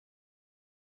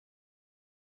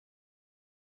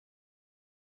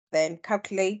 Then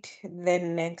calculate the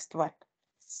next one.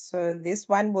 So this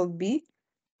one will be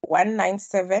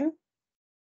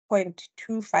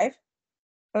 197.25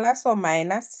 plus or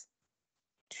minus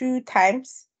 2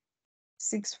 times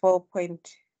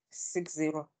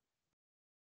 64.60.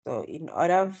 So in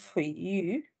order for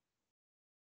you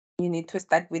need to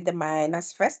start with the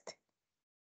minus first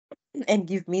and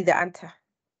give me the answer.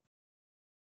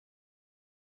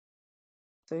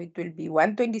 So it will be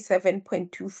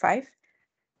 127.25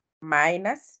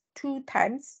 minus 2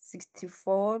 times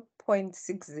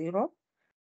 64.60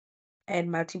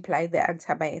 and multiply the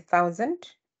answer by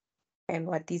 1,000. And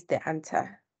what is the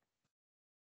answer?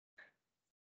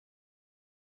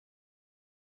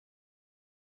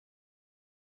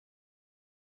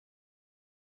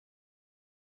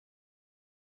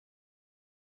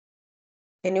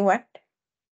 Anyone?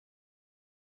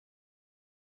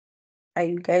 Are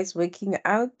you guys working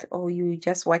out, or you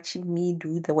just watching me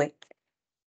do the work?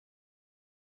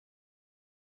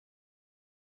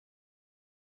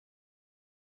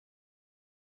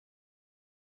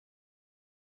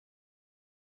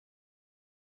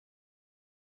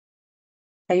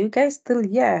 Are you guys still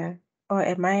here, or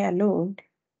am I alone?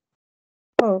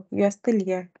 Oh, you're still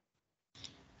here.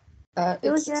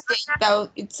 It's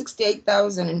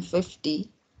 68,050.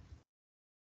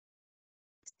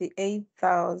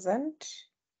 68,000.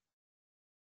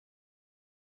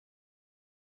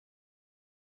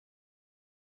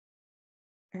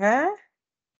 Huh?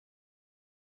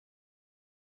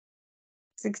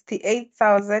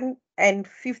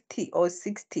 68,050 or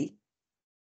 60?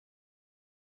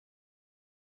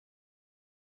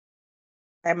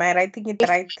 Am I writing it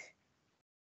right?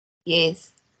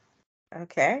 Yes.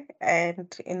 Okay.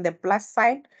 And in the plus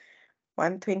sign,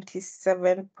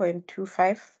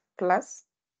 127.25 plus.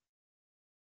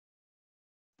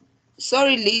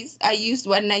 Sorry, Liz, I used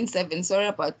 197. Sorry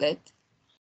about that.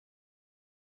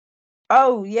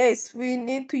 Oh, yes, we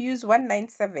need to use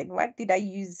 197. What did I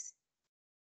use?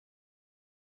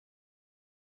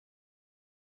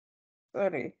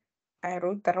 Sorry, I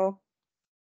wrote the wrong.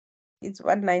 It's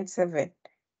 197.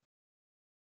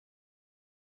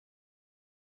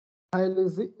 Hi,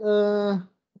 Lizzie.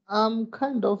 I'm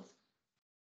kind of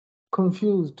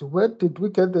confused. Where did we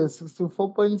get the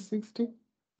 64.60?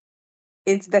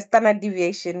 It's the standard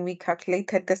deviation. We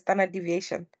calculated the standard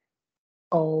deviation.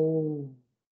 Oh,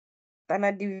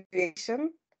 Standard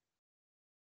deviation.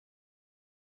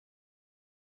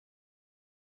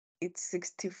 It's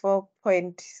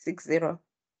 64.60.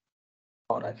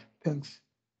 all right. Thanks.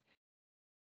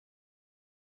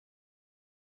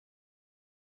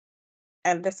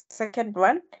 And the second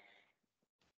one?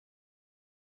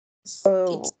 It's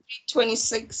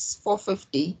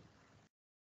 326,450.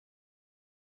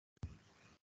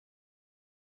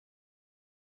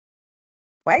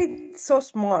 Why it's so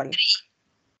small?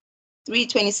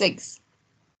 326.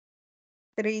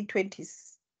 320.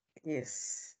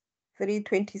 Yes,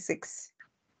 326.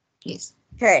 Yes.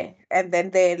 Okay, and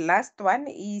then the last one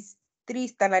is 3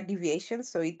 standard deviations,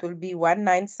 so it will be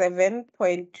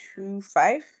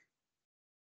 197.25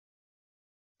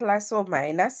 plus or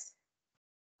minus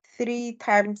 3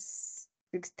 times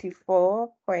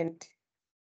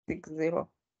 64.60.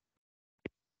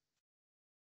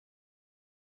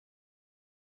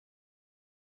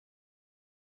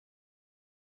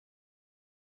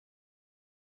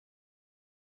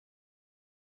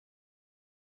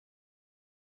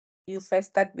 You first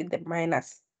start with the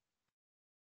minus.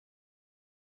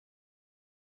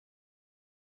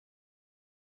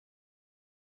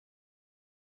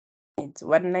 It's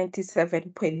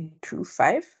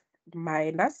 197.25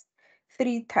 minus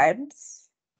 3 times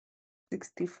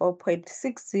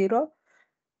 64.60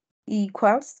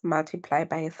 equals multiply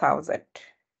by 1,000.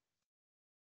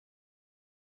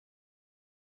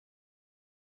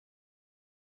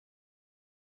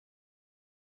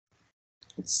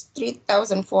 It's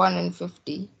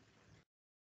 3,450.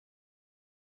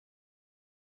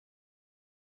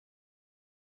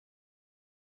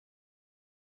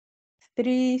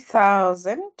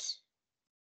 3,000.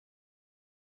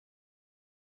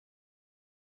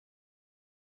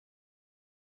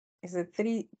 Is it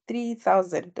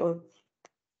 3,000 or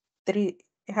 3?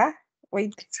 Huh?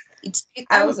 Wait. It's Today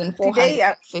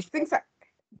 3,450.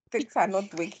 things are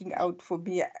not working out for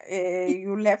me.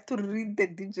 You'll have to read the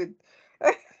digit.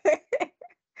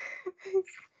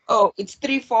 Oh, it's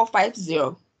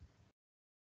 3,450.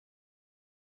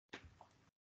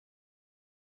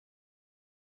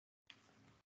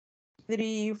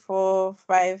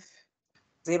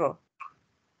 3,450.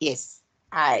 Yes.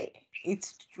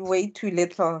 It's way too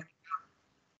little.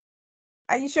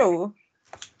 Are you sure?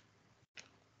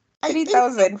 I think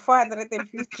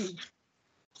 3,450.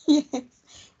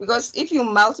 because if you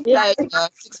multiply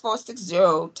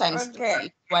 6460 times Okay.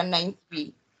 3,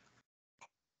 193.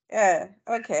 Yeah,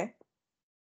 okay.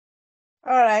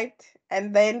 All right.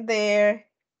 And then there.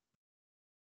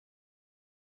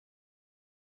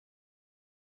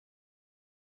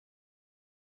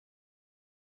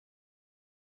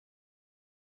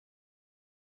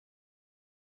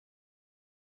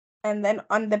 And then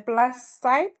on the plus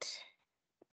side,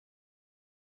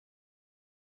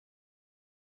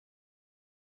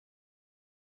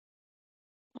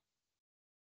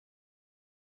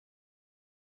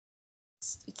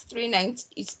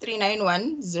 It's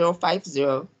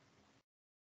 391,050.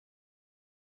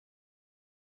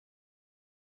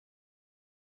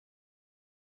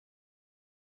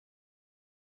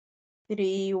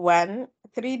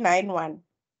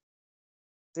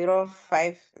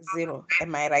 391,050.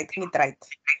 Am I writing it right?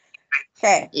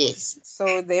 Okay. Yes.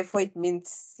 So therefore it means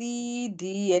C,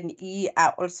 D, and E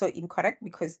are also incorrect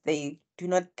because they do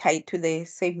not tie to the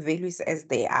same values as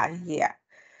they are here.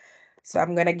 So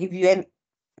I'm gonna give you a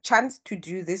chance to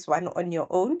do this one on your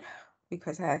own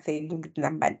because I think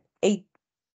number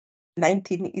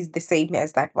 19 is the same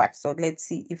as that one. So let's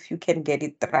see if you can get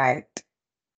it right.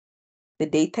 The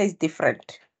data is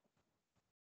different,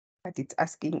 but it's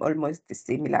asking almost the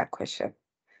similar question.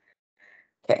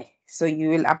 Okay, so you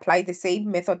will apply the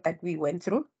same method that we went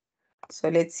through. So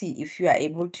let's see if you are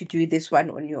able to do this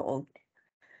one on your own.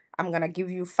 I'm gonna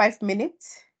give you 5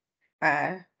 minutes.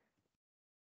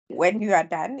 When you are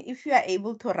done, if you are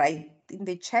able to write in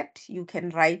the chat, you can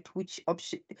write which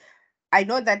option. I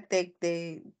know that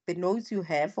the notes you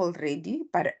have already,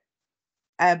 but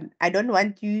I don't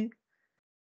want you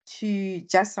to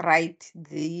just write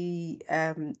the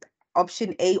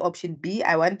option A, option B.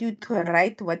 I want you to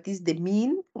write what is the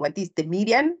mean, what is the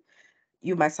median.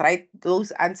 You must write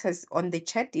those answers on the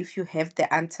chat if you have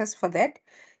the answers for that.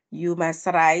 you must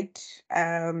write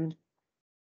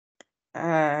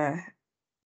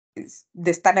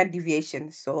the standard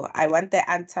deviation. So I want the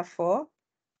answer for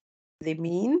the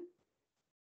mean,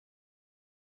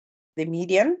 the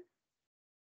median,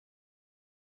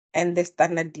 and the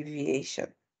standard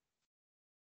deviation.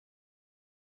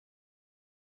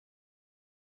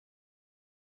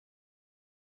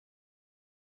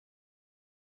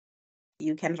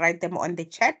 You can write them on the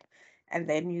chat, and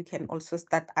then you can also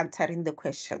start answering the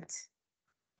questions.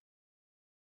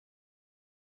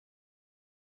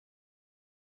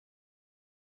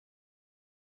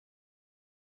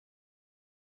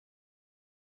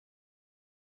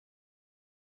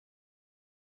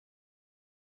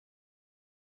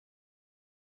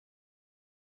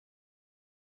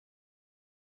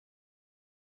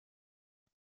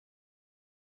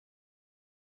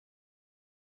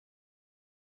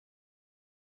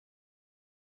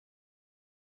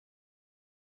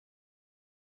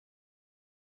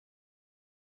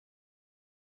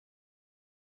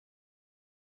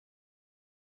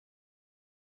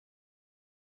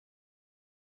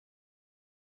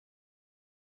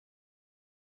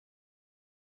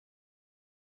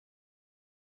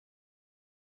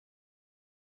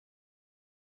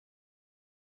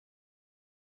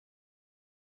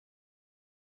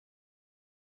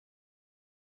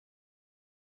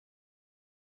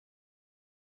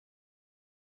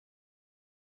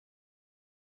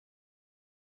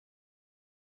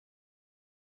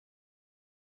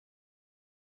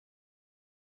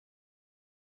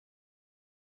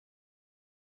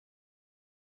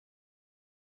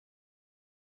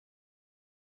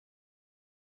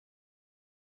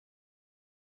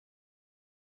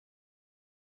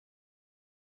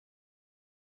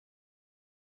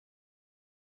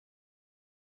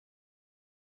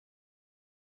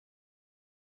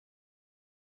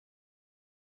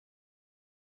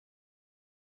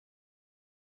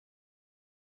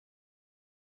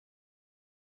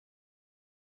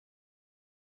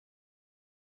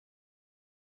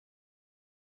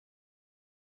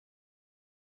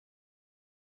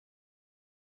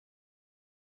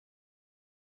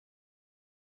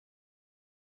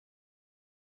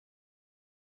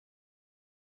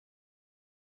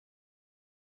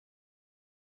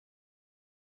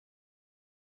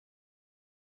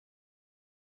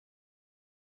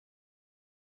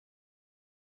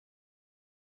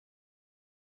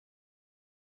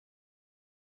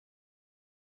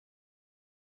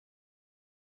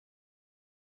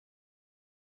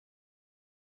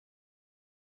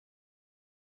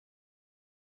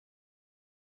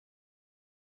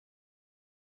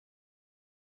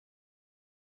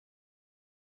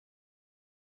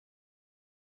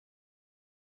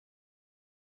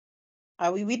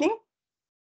 Are we winning?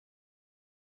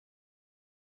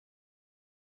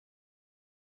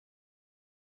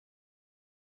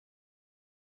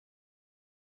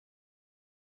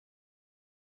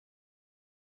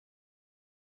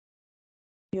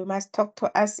 You must talk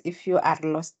to us if you are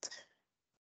lost.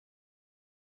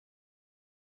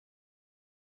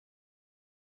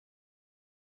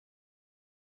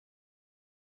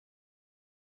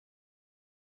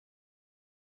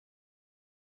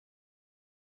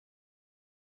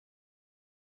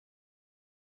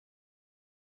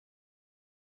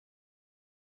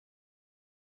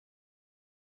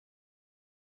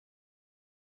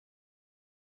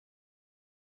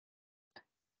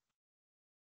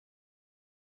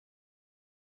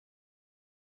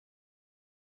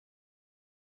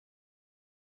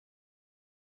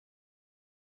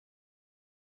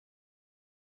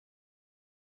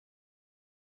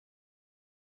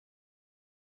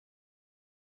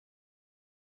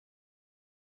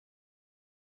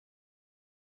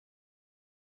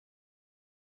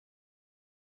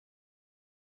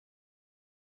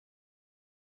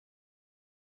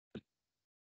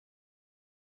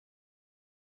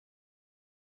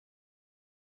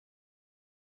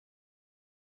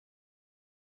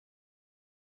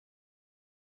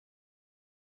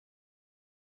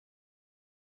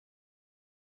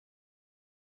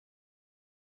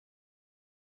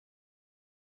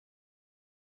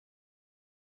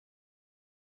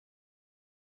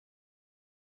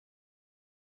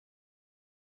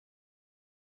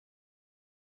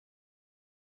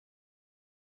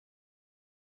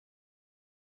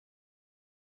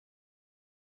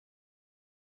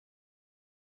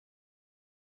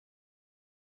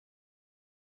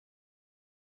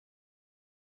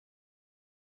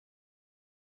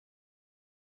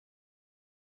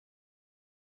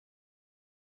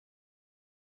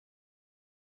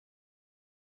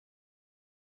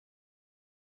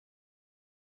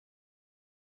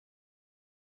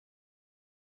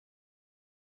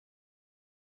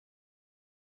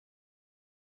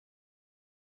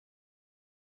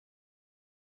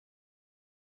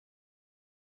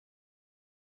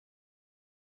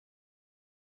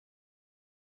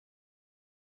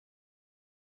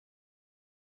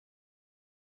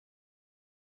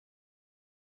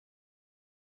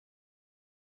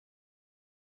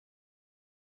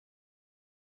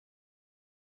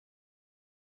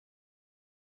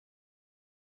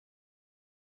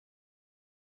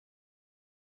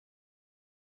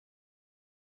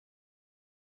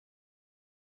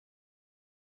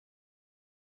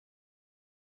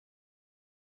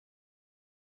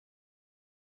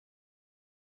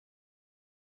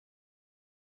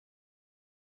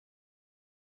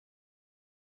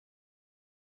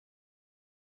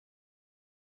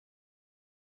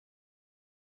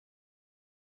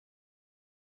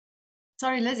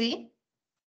 Sorry, Lizzie.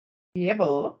 Yeah,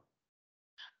 bo.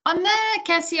 On the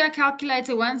Casio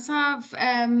calculator, once I've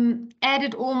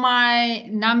added all my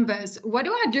numbers, what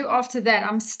do I do after that?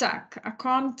 I'm stuck. I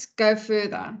can't go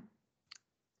further.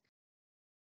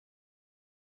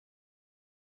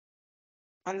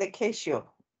 On the Casio.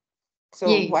 So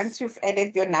Yes. once you've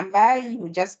added your number, you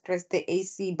just press the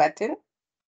AC button.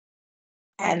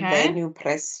 And then Okay. you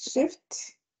press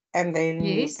shift. And then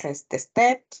you Yes. press the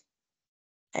start.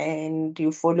 And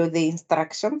you follow the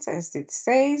instructions as it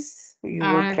says. You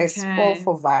will press 4 Okay.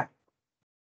 for VAR.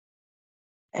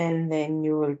 And then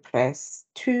you will press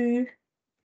 2.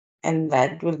 And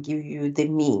that will give you the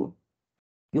mean.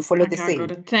 You follow the Okay, I same.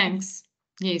 got it. Thanks.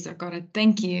 Yes, I got it.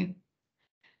 Thank you.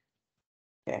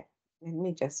 Okay. Let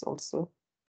me just also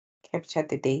capture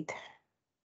the data.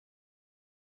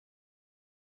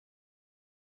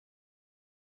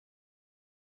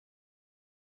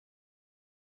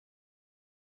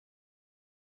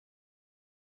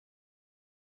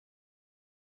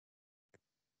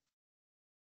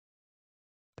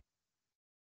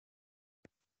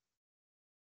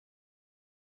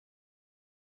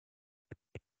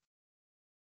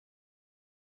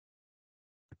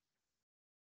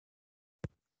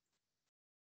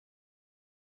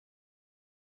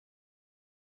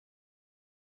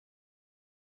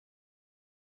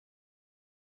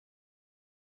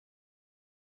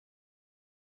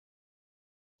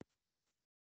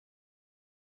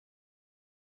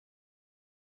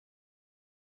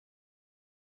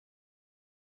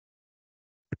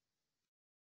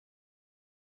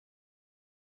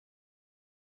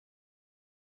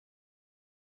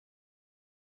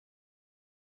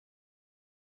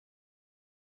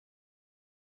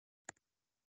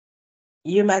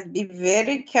 You must be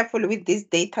very careful with this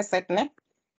data set.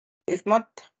 It's not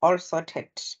all sorted.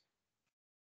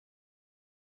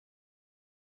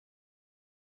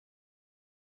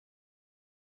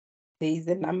 There is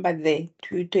a number there,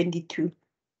 222.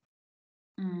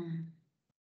 Mm.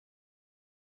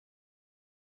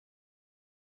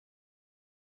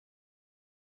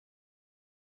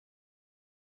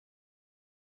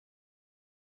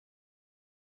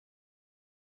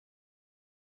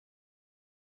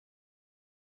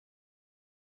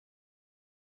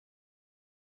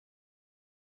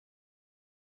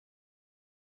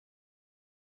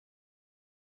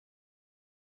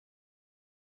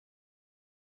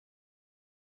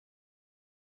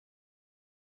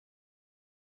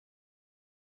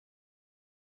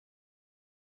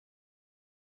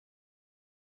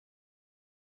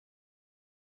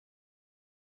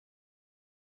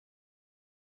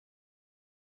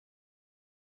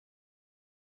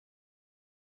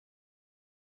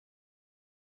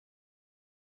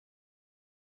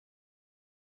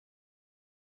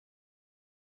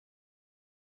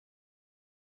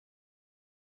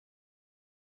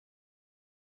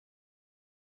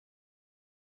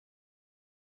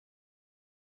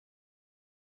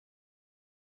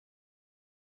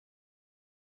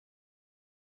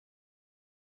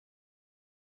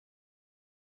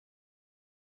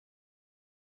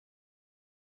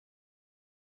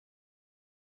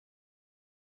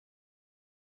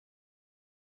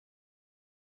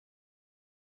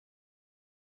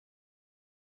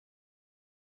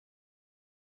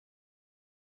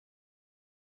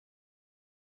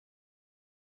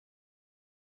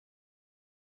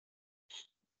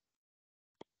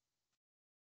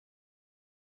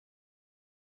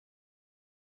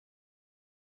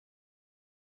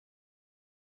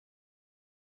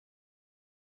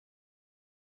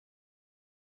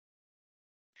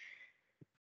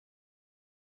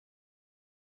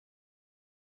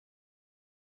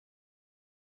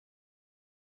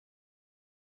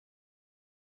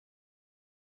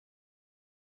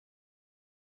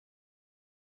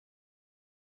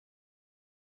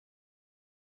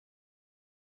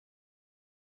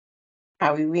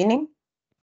 Are we winning?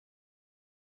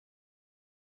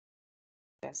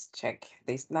 Just check.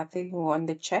 There's nothing on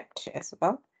the chat as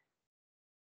well.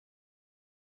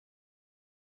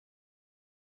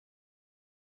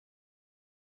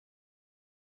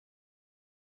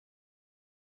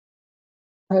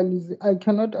 Hi, Lizzie. I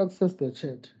cannot access the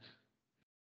chat.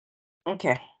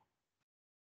 Okay.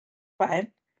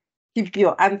 Fine. Keep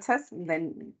your answers and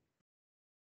then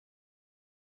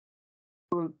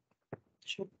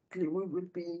we will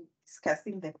be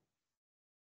discussing them.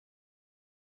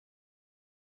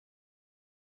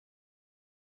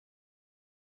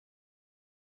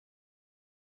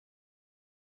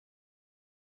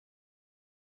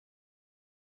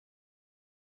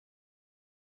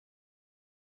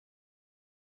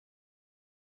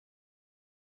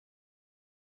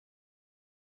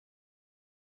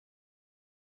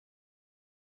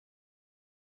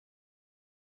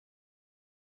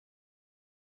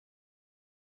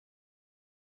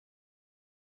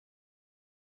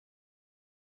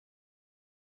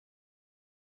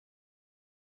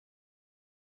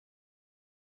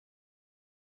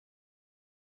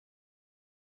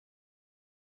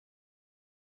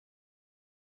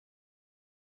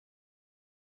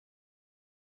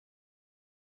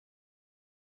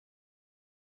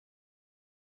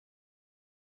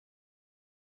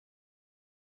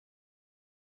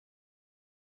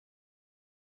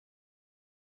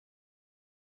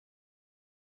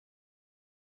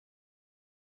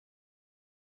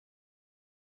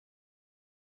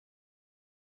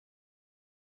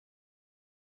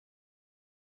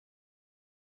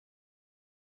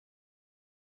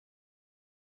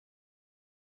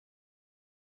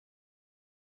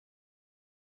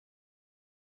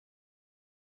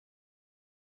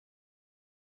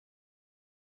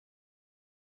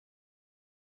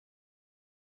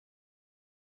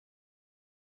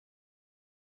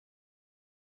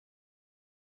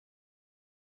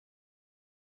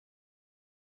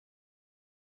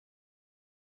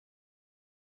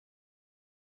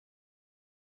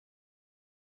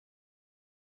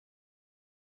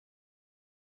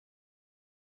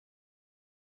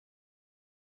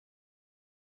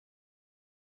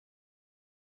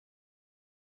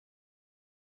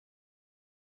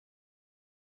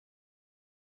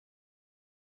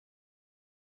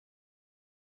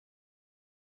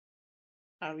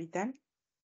 Are we done?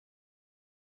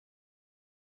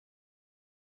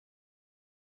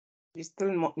 We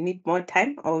still need more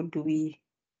time, or do we?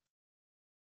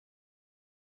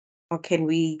 Or can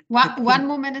we? One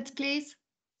more minute, please.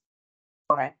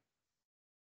 All right.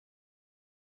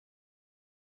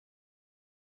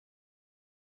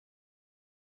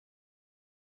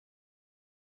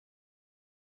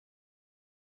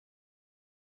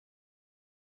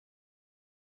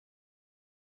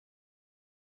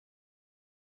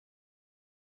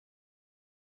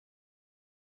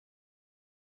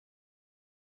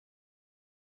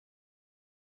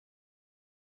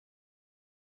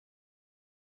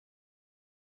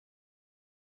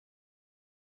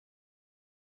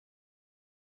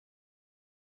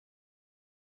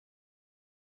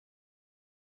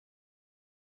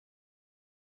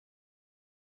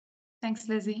 Thanks,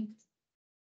 Lizzie.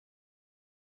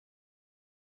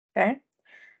 Okay.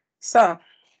 So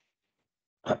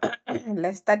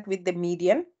let's start with the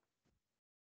median.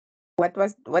 What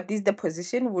is the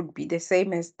position would be the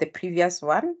same as the previous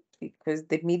one, because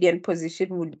the median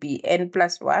position would be n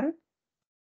plus 1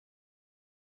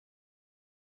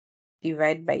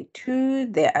 divided by 2.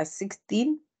 There are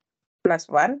 16 plus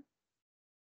 1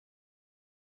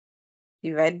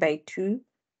 divided by 2.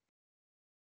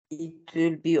 It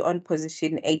will be on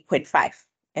position 8.5.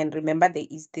 And remember, there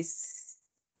is this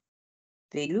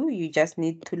value. You just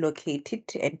need to locate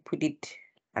it and put it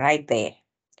right there.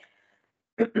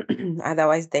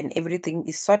 Otherwise, then everything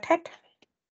is sorted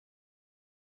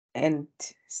and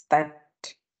start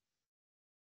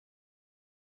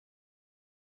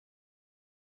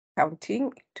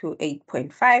counting to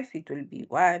 8.5. It will be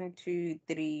 1, 2,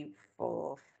 3,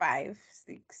 4, 5,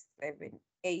 6, 7,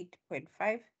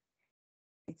 8.5.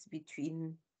 It's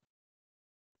between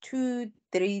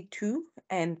 232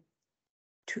 and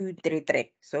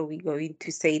 233. So we're going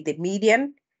to say the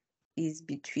median is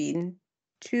between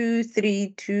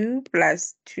 232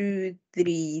 plus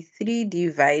 233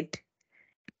 divided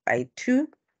by 2,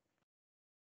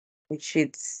 which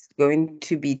is going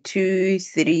to be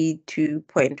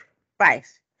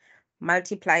 232.5.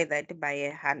 Multiply that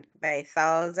by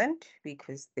 1,000,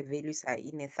 because the values are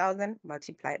in 1,000.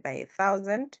 Multiply by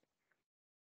 1,000,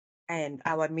 and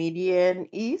our median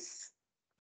is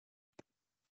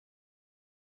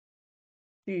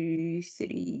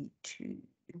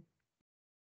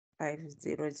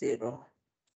 232,500.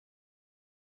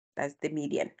 That's the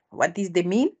median. What is the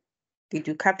mean? Did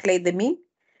you calculate the mean?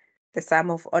 The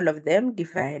sum of all of them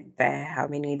divided by how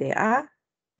many there are.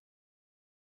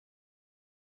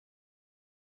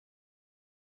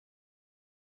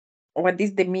 What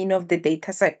is the mean of the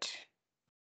data set?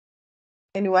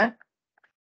 Anyone?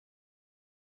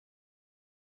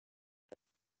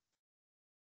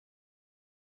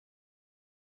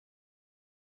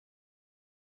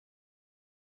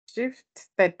 Shift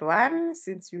that one.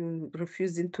 Since you're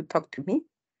refusing to talk to me,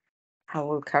 I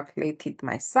will calculate it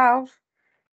myself.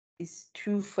 It's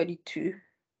 242.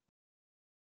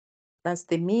 That's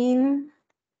the mean,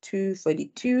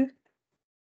 242.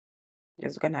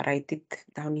 Just gonna write it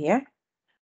down here.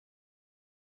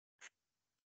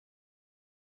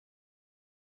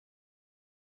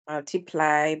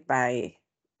 Multiply by,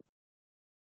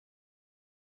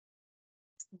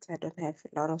 since I don't have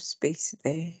a lot of space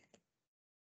there.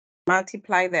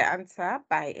 Multiply the answer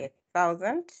by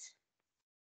 1,000.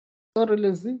 Sorry,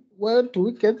 Lizzie, where do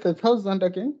we get the 1,000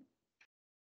 again?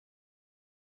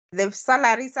 The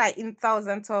salaries are in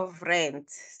thousands of rand.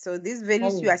 So these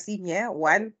values you are seeing here,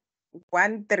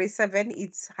 137,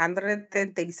 it's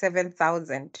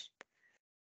 137,000.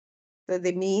 So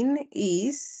the mean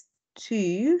is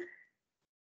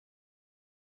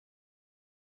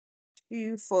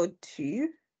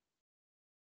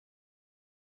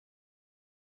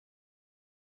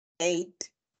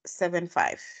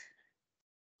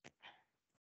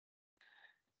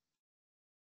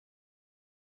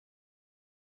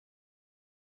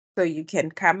So you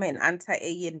can come and answer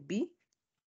A and B.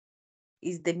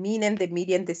 Is the mean and the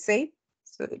median the same?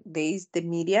 So there is the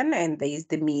median and there is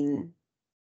the mean.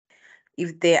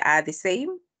 If they are the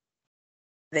same,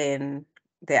 then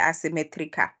they are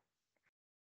symmetrical.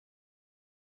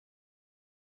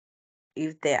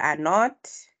 If they are not,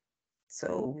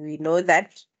 so we know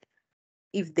that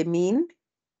if the mean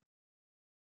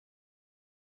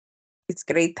is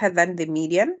greater than the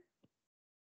median,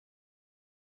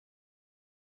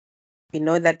 we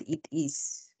know that it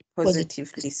is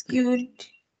positively skewed.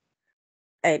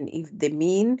 And if the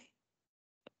mean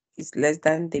is less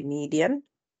than the median,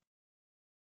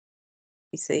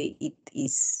 we say it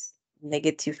is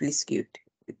negatively skewed.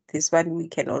 With this one, we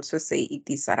can also say it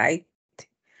is right,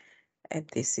 and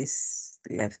this is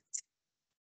left.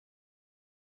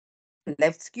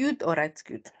 left skewed or right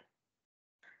skewed.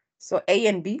 So A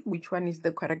and B, which one is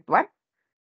the correct one?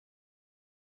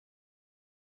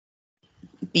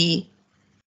 B.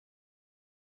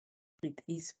 It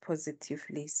is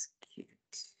positively skewed.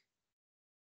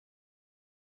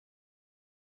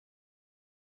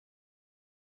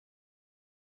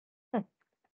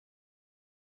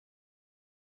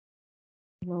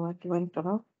 You know what went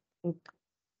wrong? It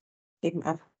came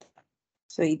up.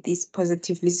 So it is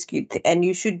positively skewed, and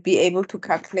you should be able to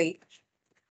calculate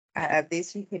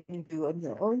this. You can do on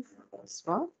your own as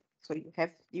well. So you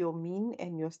have your mean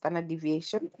and your standard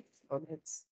deviation. So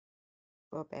let's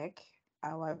go back.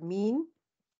 Our mean,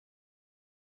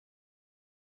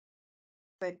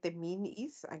 that the mean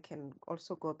is, I can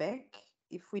also go back.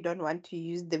 If we don't want to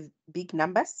use the big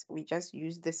numbers, we just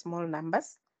use the small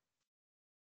numbers.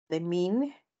 The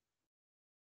mean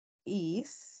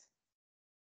is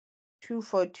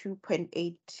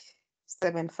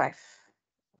 242.875.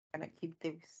 I'm gonna keep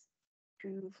this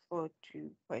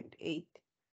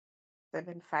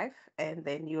 242.875, and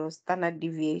then your standard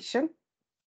deviation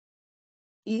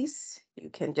is, you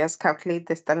can just calculate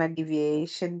the standard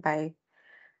deviation by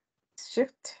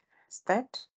shift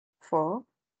start 4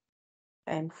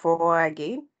 and 4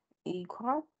 again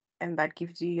equal, and that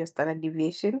gives you your standard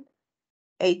deviation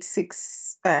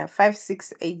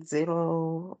 5680,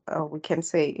 we can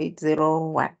say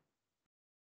 801.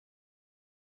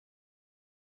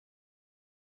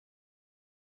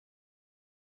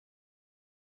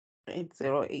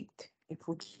 .808 if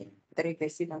we keep 3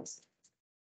 decimals.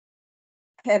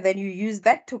 And then you use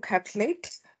that to calculate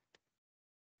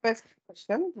first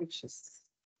question, which is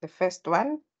the first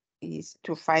one, is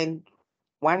to find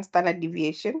one standard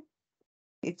deviation.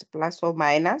 It's plus or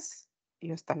minus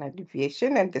your standard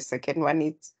deviation. And the second one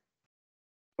is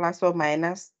plus or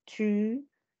minus 2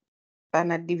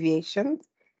 standard deviations.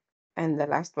 And the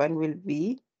last one will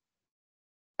be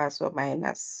plus or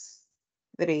minus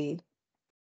 3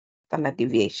 standard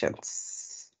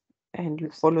deviations. And you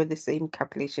follow the same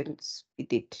calculations we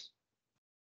did.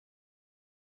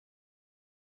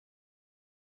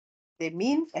 The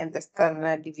mean and the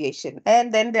standard deviation.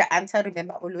 And then the answer,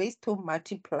 remember always to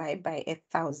multiply by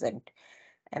 1,000.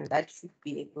 And that should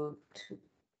be able to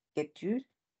get you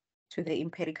to the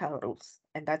empirical rules.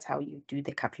 And that's how you do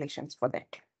the calculations for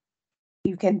that.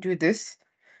 You can do this.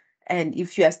 And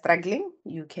if you are struggling,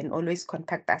 you can always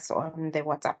contact us on the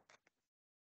WhatsApp.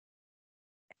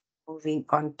 Moving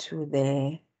on to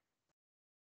the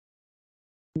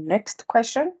next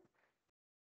question,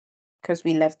 because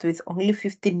we left with only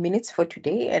 15 minutes for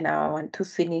today, and I want to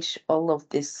finish all of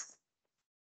this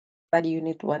study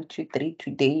unit 1, 2, 3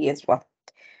 today as well,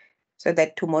 so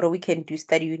that tomorrow we can do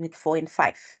study unit 4 and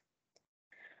 5.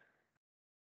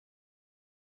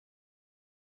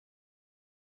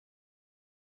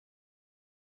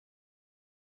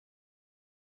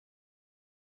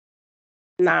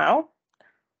 Now,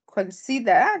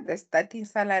 consider the starting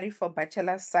salary for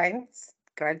Bachelor of Science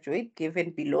graduate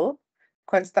given below.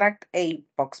 Construct a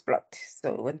box plot.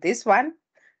 So with this one,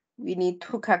 we need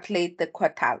to calculate the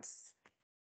quartiles.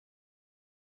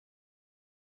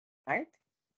 Right?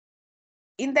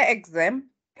 In the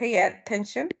exam, pay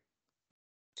attention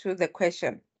to the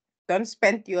question. Don't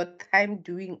spend your time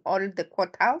doing all the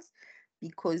quartiles,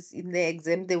 because in the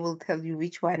exam, they will tell you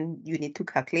which one you need to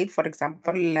calculate. For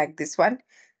example, like this one,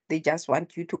 they just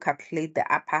want you to calculate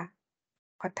the upper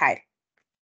quartile.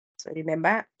 So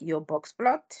remember, your box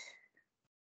plot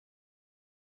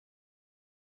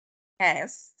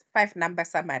has 5 number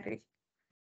summary.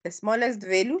 The smallest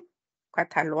value,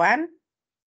 quartile 1,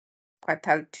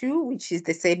 quartile 2, which is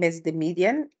the same as the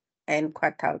median, and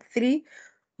quartile 3,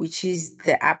 which is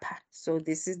the upper. So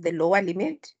this is the lower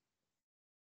limit,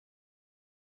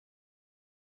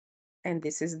 and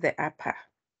this is the upper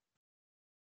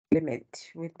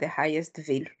limit with the highest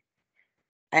value.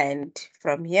 And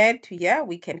from here to here,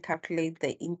 we can calculate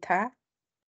the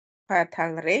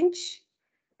interquartile range.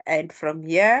 And from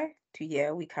here to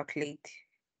here, we calculate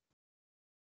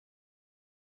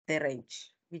the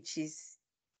range, which is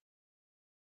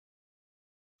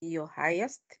your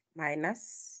highest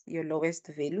minus your lowest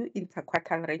value.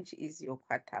 Interquartile range is your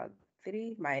quartile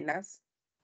 3 minus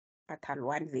quartile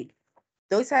 1 value.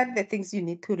 Those are the things you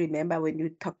need to remember when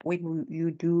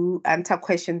you do answer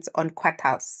questions on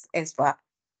quartiles as well.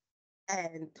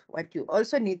 And what you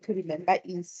also need to remember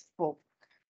is, for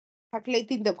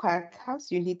calculating the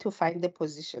quartiles, you need to find the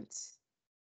positions.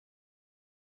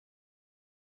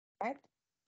 Right?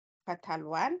 Quartile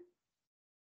 1.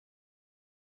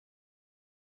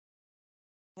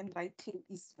 And writing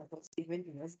is even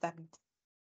worse than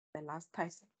the last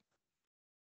time.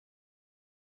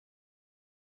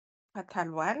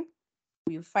 quartile 1,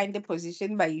 we find the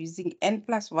position by using n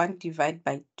plus 1 divided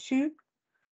by 2.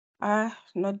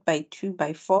 Not by 2,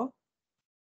 by 4.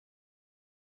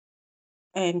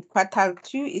 And quartile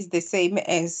 2 is the same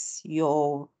as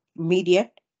your median,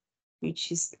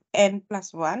 which is n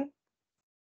plus 1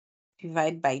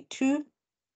 divided by 2.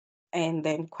 And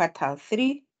then quartile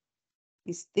 3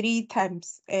 is 3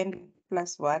 times n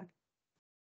plus 1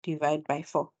 divided by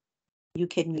 4. You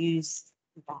can use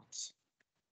that.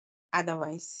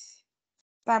 Otherwise,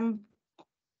 I'm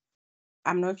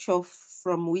not sure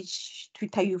from which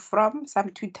tutor you're from. Some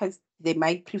tutors, they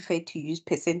might prefer to use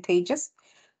percentages.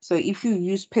 So if you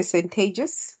use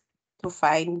percentages to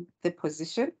find the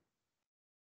position,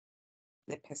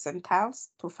 the percentiles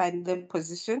to find the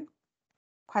position,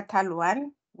 quartile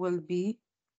 1 will be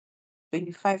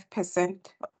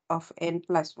 25% of n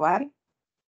plus 1,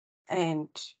 and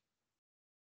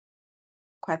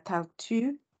quartile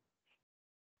 2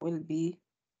 will be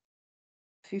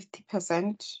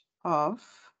 50% of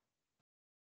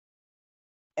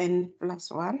n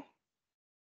plus 1,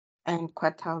 and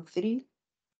quartile 3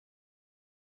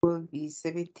 will be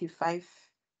 75%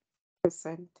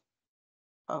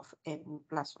 of n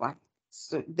plus 1.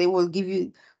 So they will give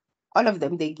you, all of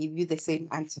them, they give you the same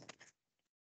answer.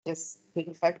 Just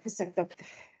 25% of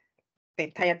the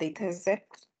entire data set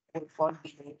will fall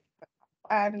below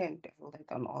 1 and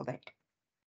all that.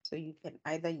 So you can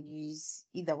either use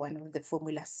either one of the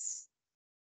formulas.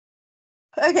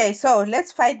 Okay, so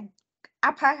let's find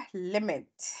upper limit.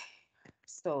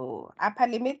 So upper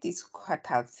limit is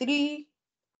quartile 3.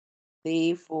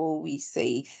 Therefore, we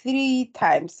say 3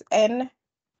 times n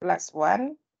plus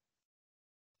 1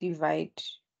 divided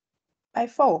by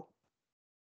 4,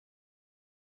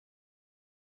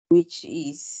 which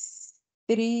is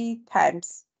 3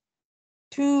 times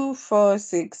 2, 4,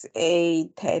 6,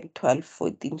 8, 10, 12,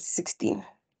 14, 16.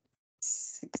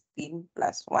 16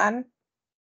 plus 1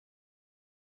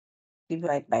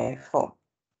 divided by 4.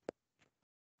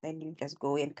 Then you just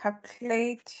go and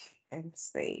calculate and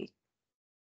say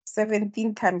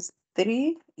 17 times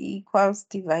 3 equals,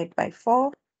 divide by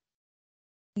 4,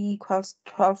 equals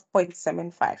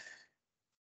 12.75.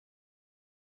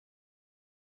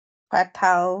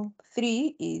 Quartile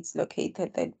 3 is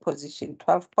located at position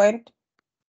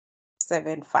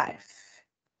 12.75.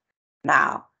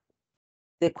 Now,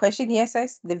 the question here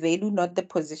says the value, not the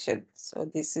position.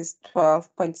 So this is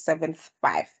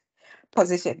 12.75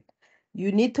 position.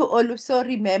 You need to also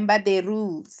remember the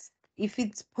rules. If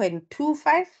it's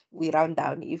 0.25, we round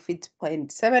down. If it's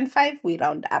 0.75, we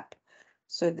round up.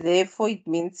 So therefore, it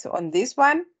means on this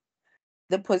one,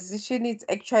 the position is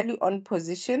actually on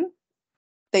position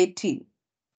 13.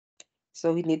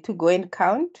 So we need to go and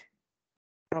count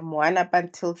from 1 up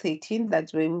until 13.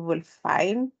 That's where we will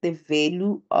find the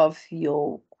value of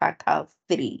your quartile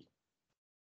 3.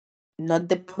 Not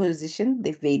the position,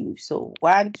 the value. So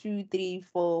 1, 2, 3,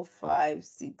 4, 5,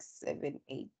 6, 7,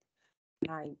 8,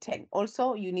 9, 10.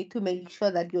 Also, you need to make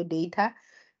sure that your data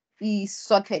is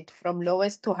sorted from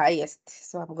lowest to highest.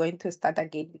 So I'm going to start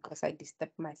again because I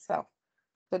disturbed myself.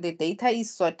 So the data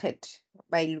is sorted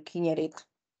by looking at it.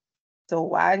 So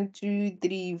 1, 2,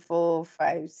 3, 4,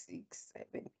 5, 6,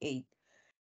 7, 8,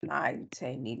 9,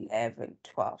 10, 11,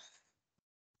 12,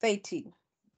 13.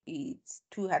 It's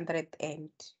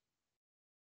 208.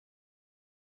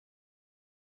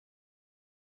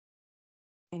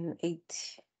 And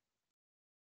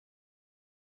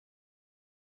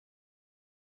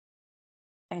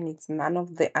it's none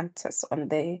of the answers on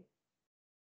there.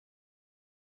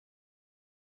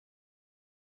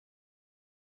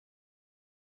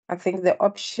 I think the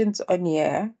options on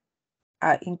here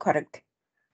are incorrect,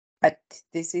 but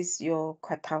this is your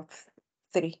quartile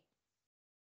 3.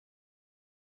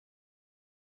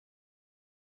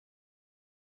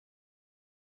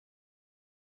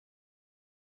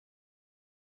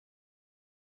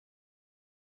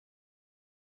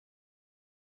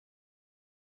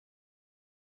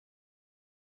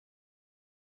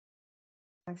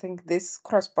 I think this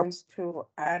corresponds to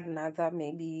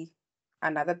maybe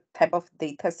another type of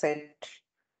data set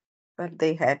that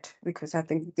they had, because I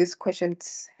think these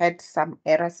questions had some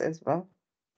errors as well.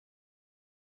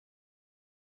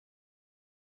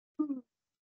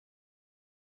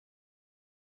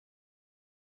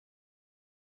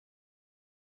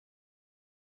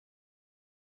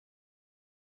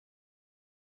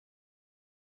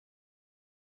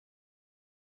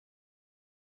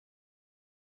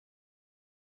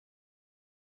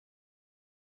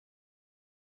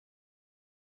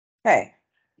 Okay.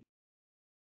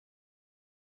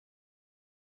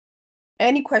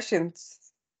 Any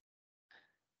questions?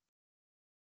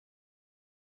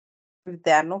 If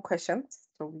there are no questions,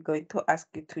 so we're going to ask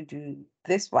you to do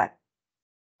this one.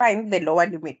 Find the lower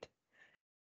limit.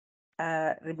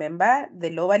 Remember,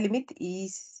 the lower limit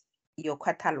is your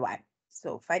quartile 1.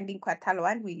 So finding quartile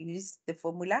 1, we use the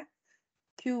formula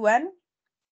Q1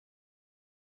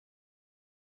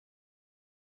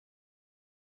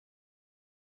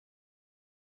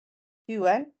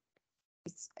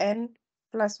 is n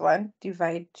plus 1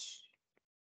 divided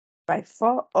by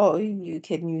 4, or you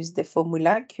can use the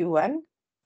formula Q1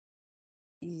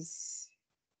 is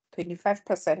 25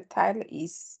 percentile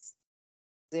is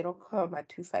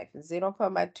 0.25.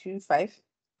 0.25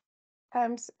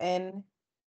 times n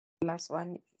plus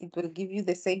 1. It will give you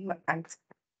the same answer.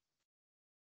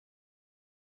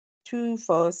 2,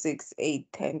 4, 6,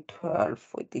 8, 10, 12,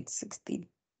 14, 16.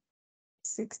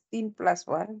 16 plus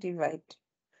 1 divided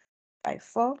by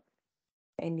 4.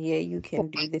 And here you can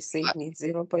do the same. It's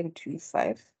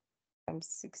 0.25 times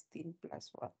 16 plus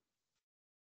 1.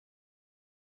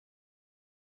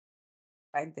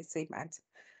 Find the same answer.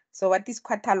 So what is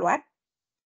quartile 1?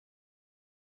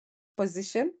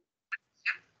 Position?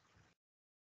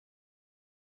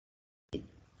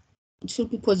 It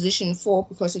should be position 4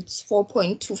 because it's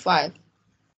 4.25.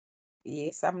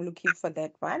 Yes, I'm looking for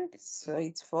that one. So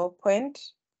it's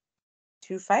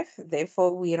 4.25.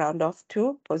 Therefore, we round off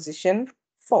to position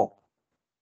 4.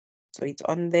 So it's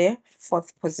on the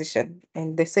 4th position.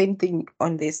 And the same thing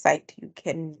on this side. You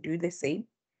can do the same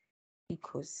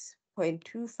because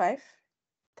 0.25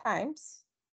 times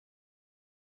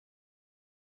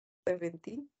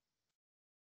 17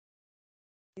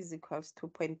 is equals to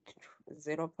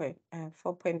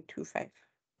 4.25.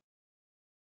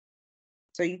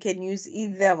 So you can use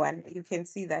either one. You can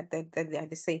see that they are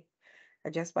the same. I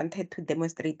just wanted to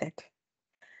demonstrate that.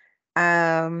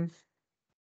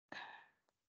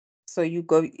 So you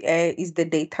go, is the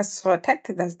data sorted?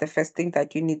 That's the first thing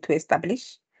that you need to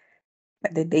establish.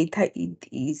 But the data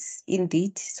is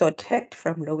indeed sorted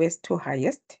from lowest to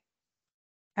highest.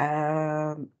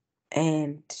 And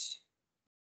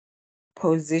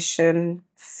position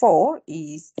 4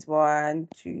 is 1,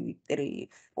 2, 3,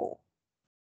 4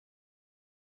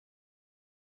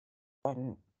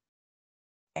 on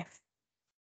F.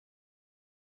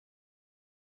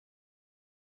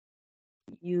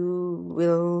 You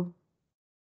will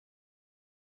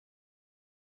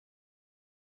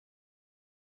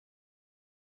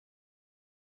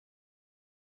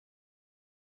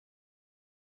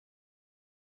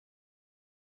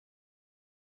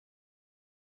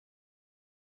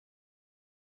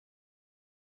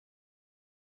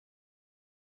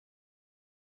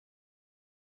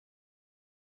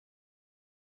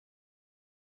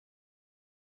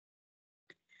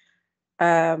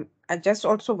I just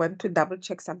also want to double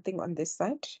check something on this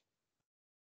side.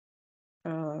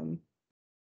 And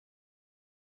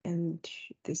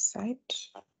this side,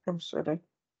 I'm sorry.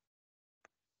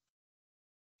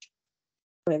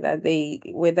 Whether they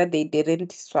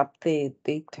didn't swap the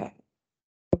data.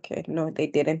 Okay, no, they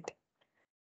didn't.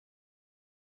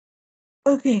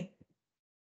 Okay.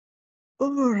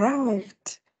 All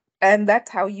right. And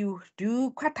that's how you do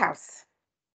quartiles.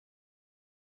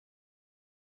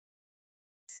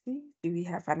 See, do we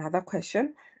have another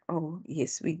question? Oh,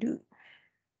 yes, we do.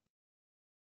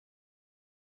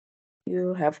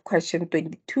 You have question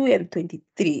 22 and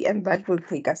 23, and that will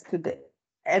take us to the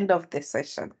end of the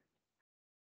session.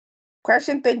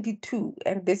 Question 22,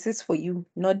 and this is for you,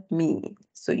 not me.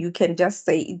 So you can just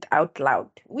say it out loud.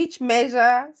 Which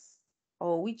measure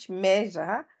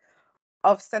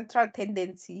of central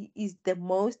tendency is the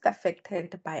most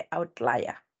affected by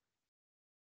outlier?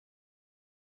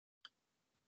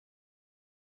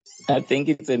 I think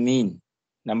it's a mean,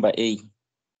 number A.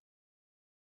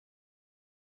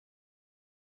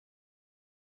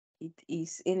 It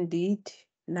is indeed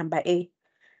number A.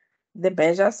 The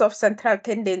measures of central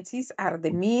tendencies are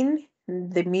the mean,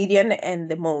 the median, and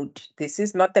the mode. This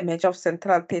is not the measure of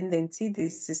central tendency.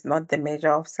 This is not the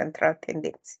measure of central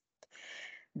tendency.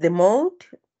 The mode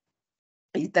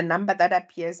is the number that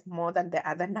appears more than the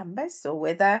other numbers. So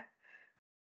whether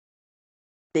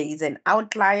there is an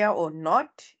outlier or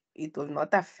not, it will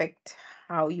not affect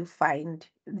how you find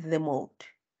the mode.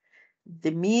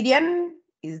 The median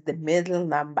is the middle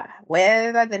number.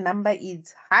 Whether the number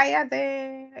is higher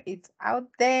there, it's out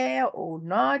there or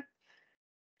not,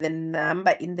 the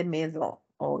number in the middle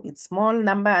or its small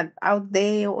number out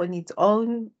there on its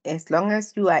own, as long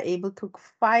as you are able to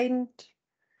find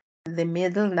the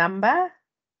middle number,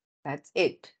 that's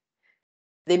it.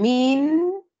 The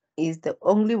mean is the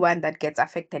only one that gets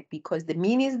affected because the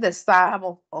mean is the sum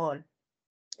of all.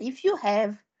 If you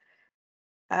have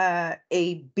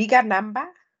a bigger number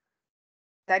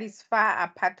that is far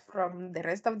apart from the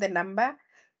rest of the number,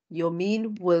 your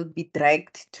mean will be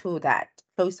dragged to that,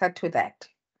 closer to that.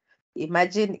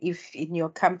 Imagine if in your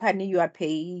company you are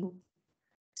paying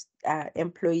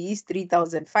employees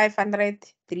 3,500,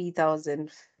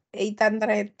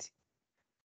 3,800,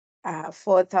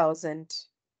 4,000,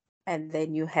 and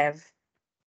then you have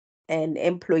an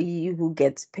employee who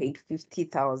gets paid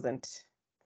 50,000.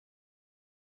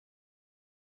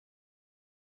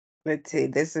 Let's say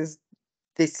this is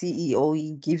the CEO,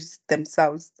 he gives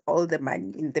themselves all the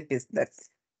money in the business.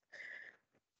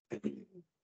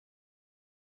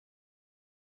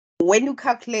 When you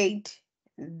calculate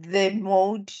the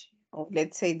mode, or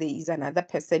let's say there is another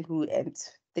person who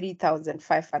earns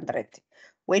 3,500.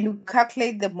 When you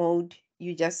calculate the mode,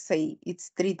 you just say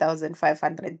it's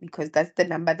 3,500 because that's the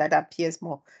number that appears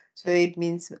more. So it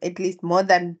means at least more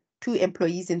than 2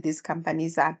 employees in these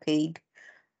companies are paid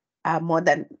more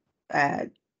than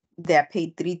they are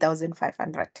paid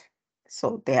 3,500.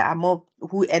 So there are more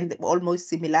who earn almost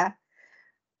similar,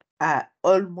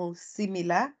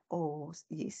 or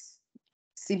yes,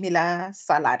 similar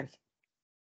salary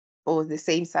or the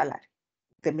same salary,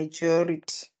 the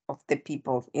majority of the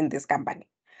people in this company.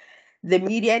 The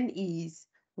median is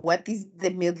what is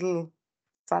the middle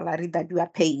salary that you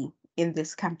are paying in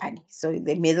this company. So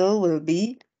the middle will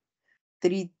be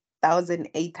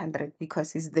 3,800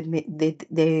 because it's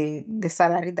the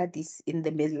salary that is in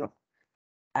the middle.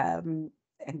 And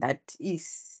that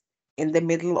is in the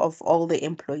middle of all the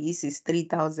employees is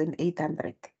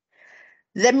 3,800.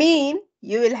 The mean,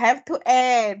 you will have to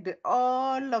add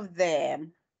all of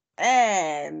them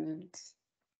and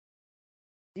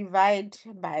divide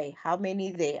by how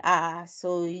many they are.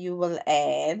 So you will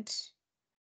add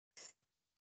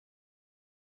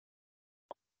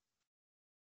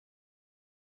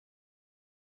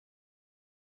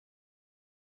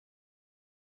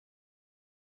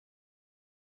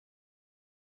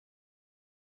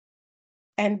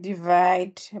and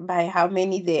divide by how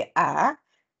many they are,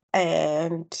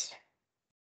 and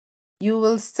you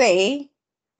will say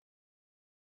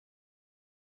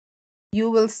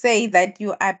that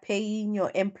you are paying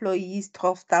your employees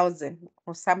 12,000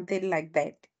 or something like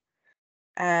that.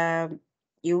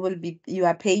 You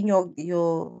are paying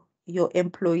your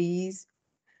employees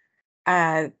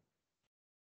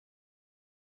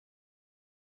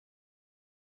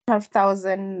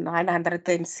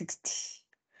 12,960,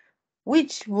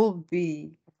 which will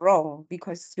be wrong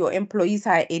because your employees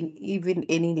are even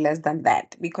any less than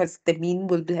that, because the mean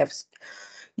will have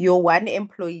your one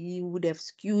employee would have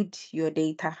skewed your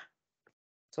data.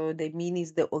 So the mean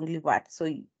is the only one.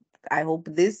 So I hope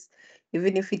this,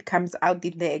 even if it comes out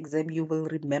in the exam, you will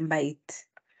remember it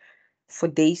for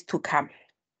days to come.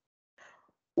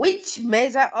 Which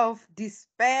measure of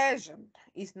dispersion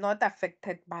is not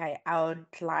affected by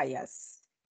outliers?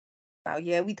 Now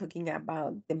here we're talking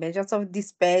about the measures of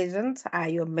dispersion are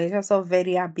your measures of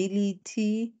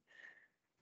variability.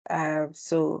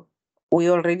 So we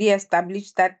already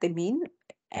established that the mean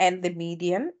and the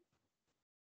median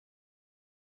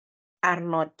are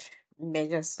not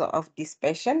measures of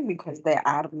dispersion because they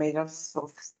are measures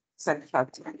of central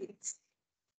tendency.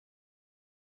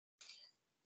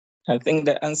 I think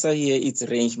the answer here is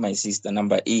range, my sister,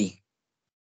 number E.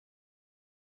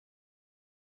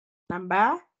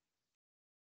 Number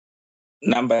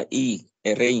E,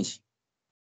 a range.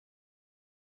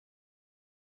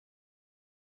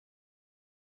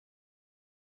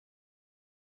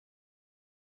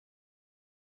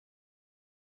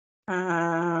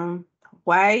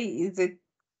 why is it?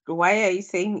 Why are you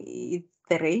saying it's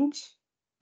the range?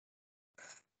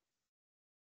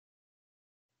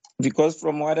 Because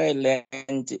from what I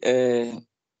learned,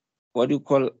 what you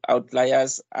call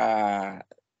outliers are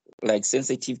like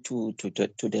sensitive to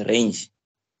the range.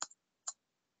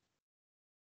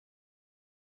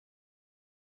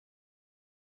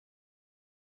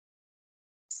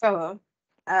 So,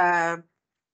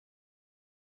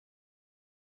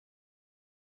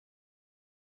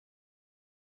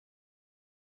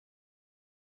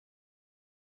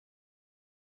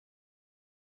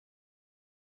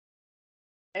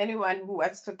 anyone who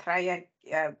wants to try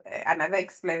another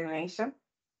explanation?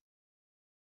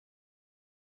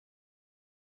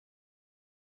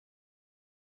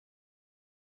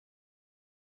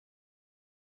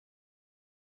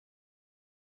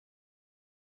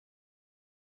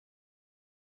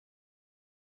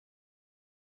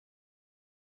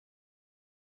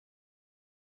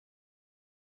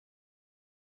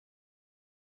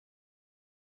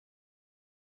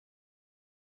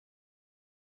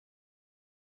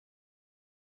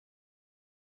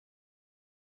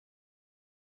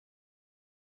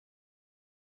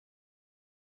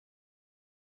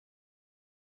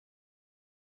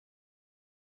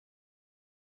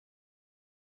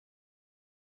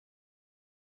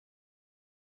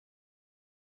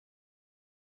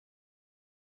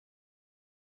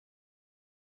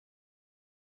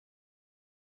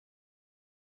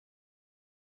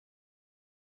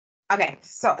 Okay,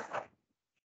 so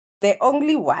the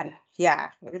only one,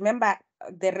 yeah, remember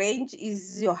the range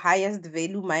is your highest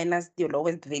value minus your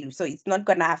lowest value. So it's not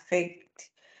gonna affect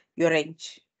your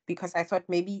range, because I thought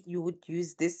maybe you would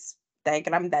use this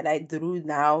diagram that I drew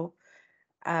now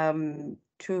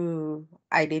to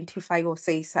identify or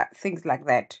say things like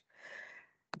that.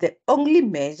 The only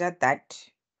measure that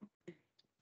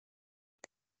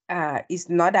is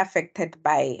not affected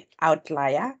by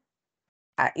outlier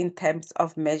in terms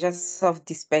of measures of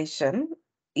dispersion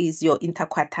is your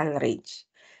interquartile range.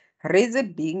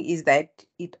 Reason being is that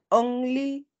it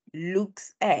only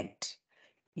looks at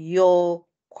your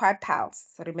quartiles.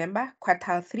 Remember,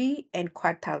 quartile 3 and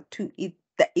quartile 2.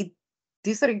 It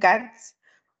disregards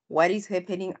what is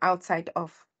happening outside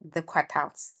of the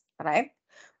quartiles, right?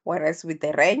 Whereas with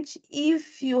the range,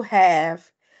 if you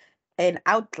have an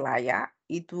outlier,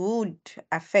 it would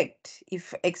affect,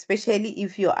 especially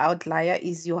if your outlier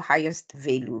is your highest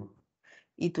value,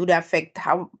 it would affect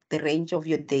how the range of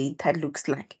your data looks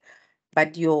like.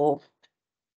 But your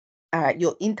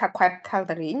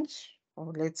interquartile range,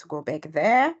 let's go back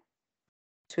there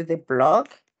to the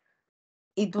block,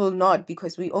 it will not,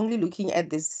 because we're only looking at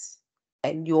this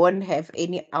and you won't have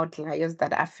any outliers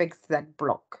that affects that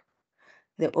block.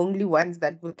 The only ones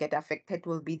that will get affected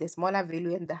will be the smaller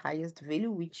value and the highest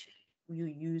value, which you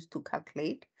use to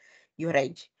calculate your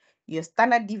range. Your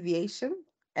standard deviation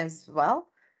as well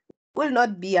will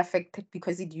not be affected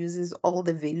because it uses all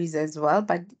the values as well,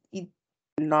 but it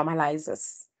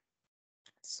normalizes.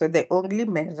 So the only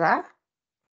measure,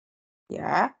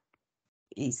 yeah,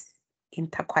 is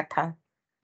interquartile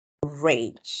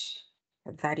range.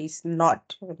 That is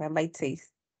not, remember it says,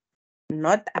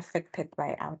 not affected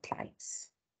by outliers.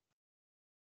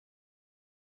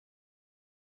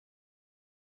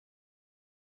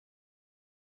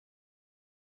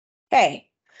 Okay,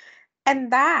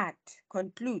 and that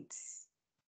concludes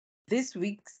this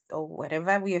week's, or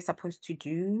whatever we are supposed to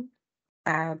do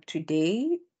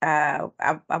today. I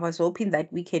was hoping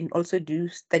that we can also do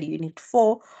study unit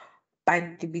 4,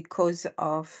 but because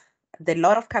of the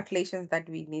lot of calculations that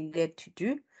we needed to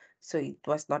do, so it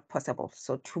was not possible.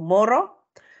 So tomorrow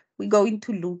we're going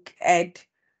to look at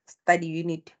study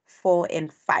unit 4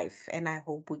 and 5, and I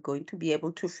hope we're going to be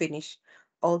able to finish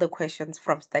all the questions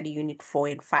from study unit 4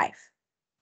 and 5.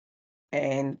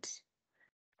 And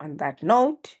on that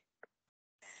note,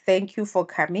 thank you for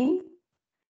coming.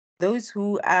 Those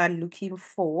who are looking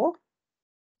for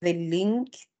the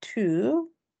link to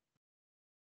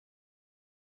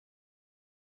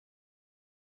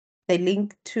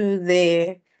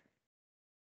the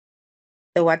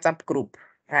WhatsApp group,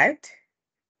 right?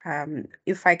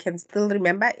 If I can still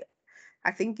remember,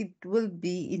 I think it will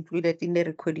be included in the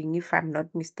recording if I'm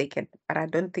not mistaken, but I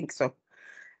don't think so.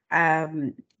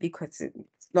 Because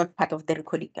it's not part of the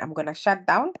recording. I'm gonna shut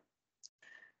down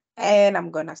and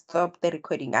I'm gonna stop the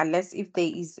recording unless if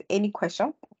there is any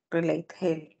question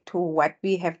related to what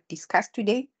we have discussed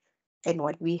today and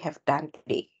what we have done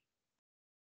today.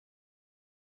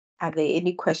 Are there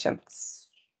any questions?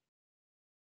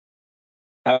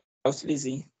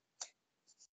 Lizzie.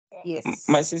 Yes.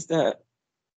 My sister,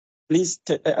 please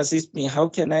assist me. How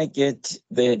can I get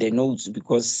the notes?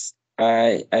 Because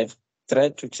I've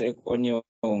tried to check on your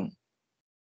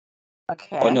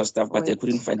stuff, but I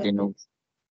couldn't find the notes.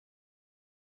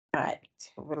 All right,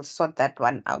 we'll sort that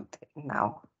one out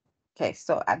now. Okay,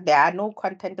 so there are no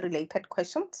content related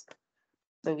questions,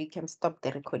 so we can stop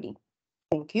the recording.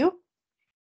 Thank you.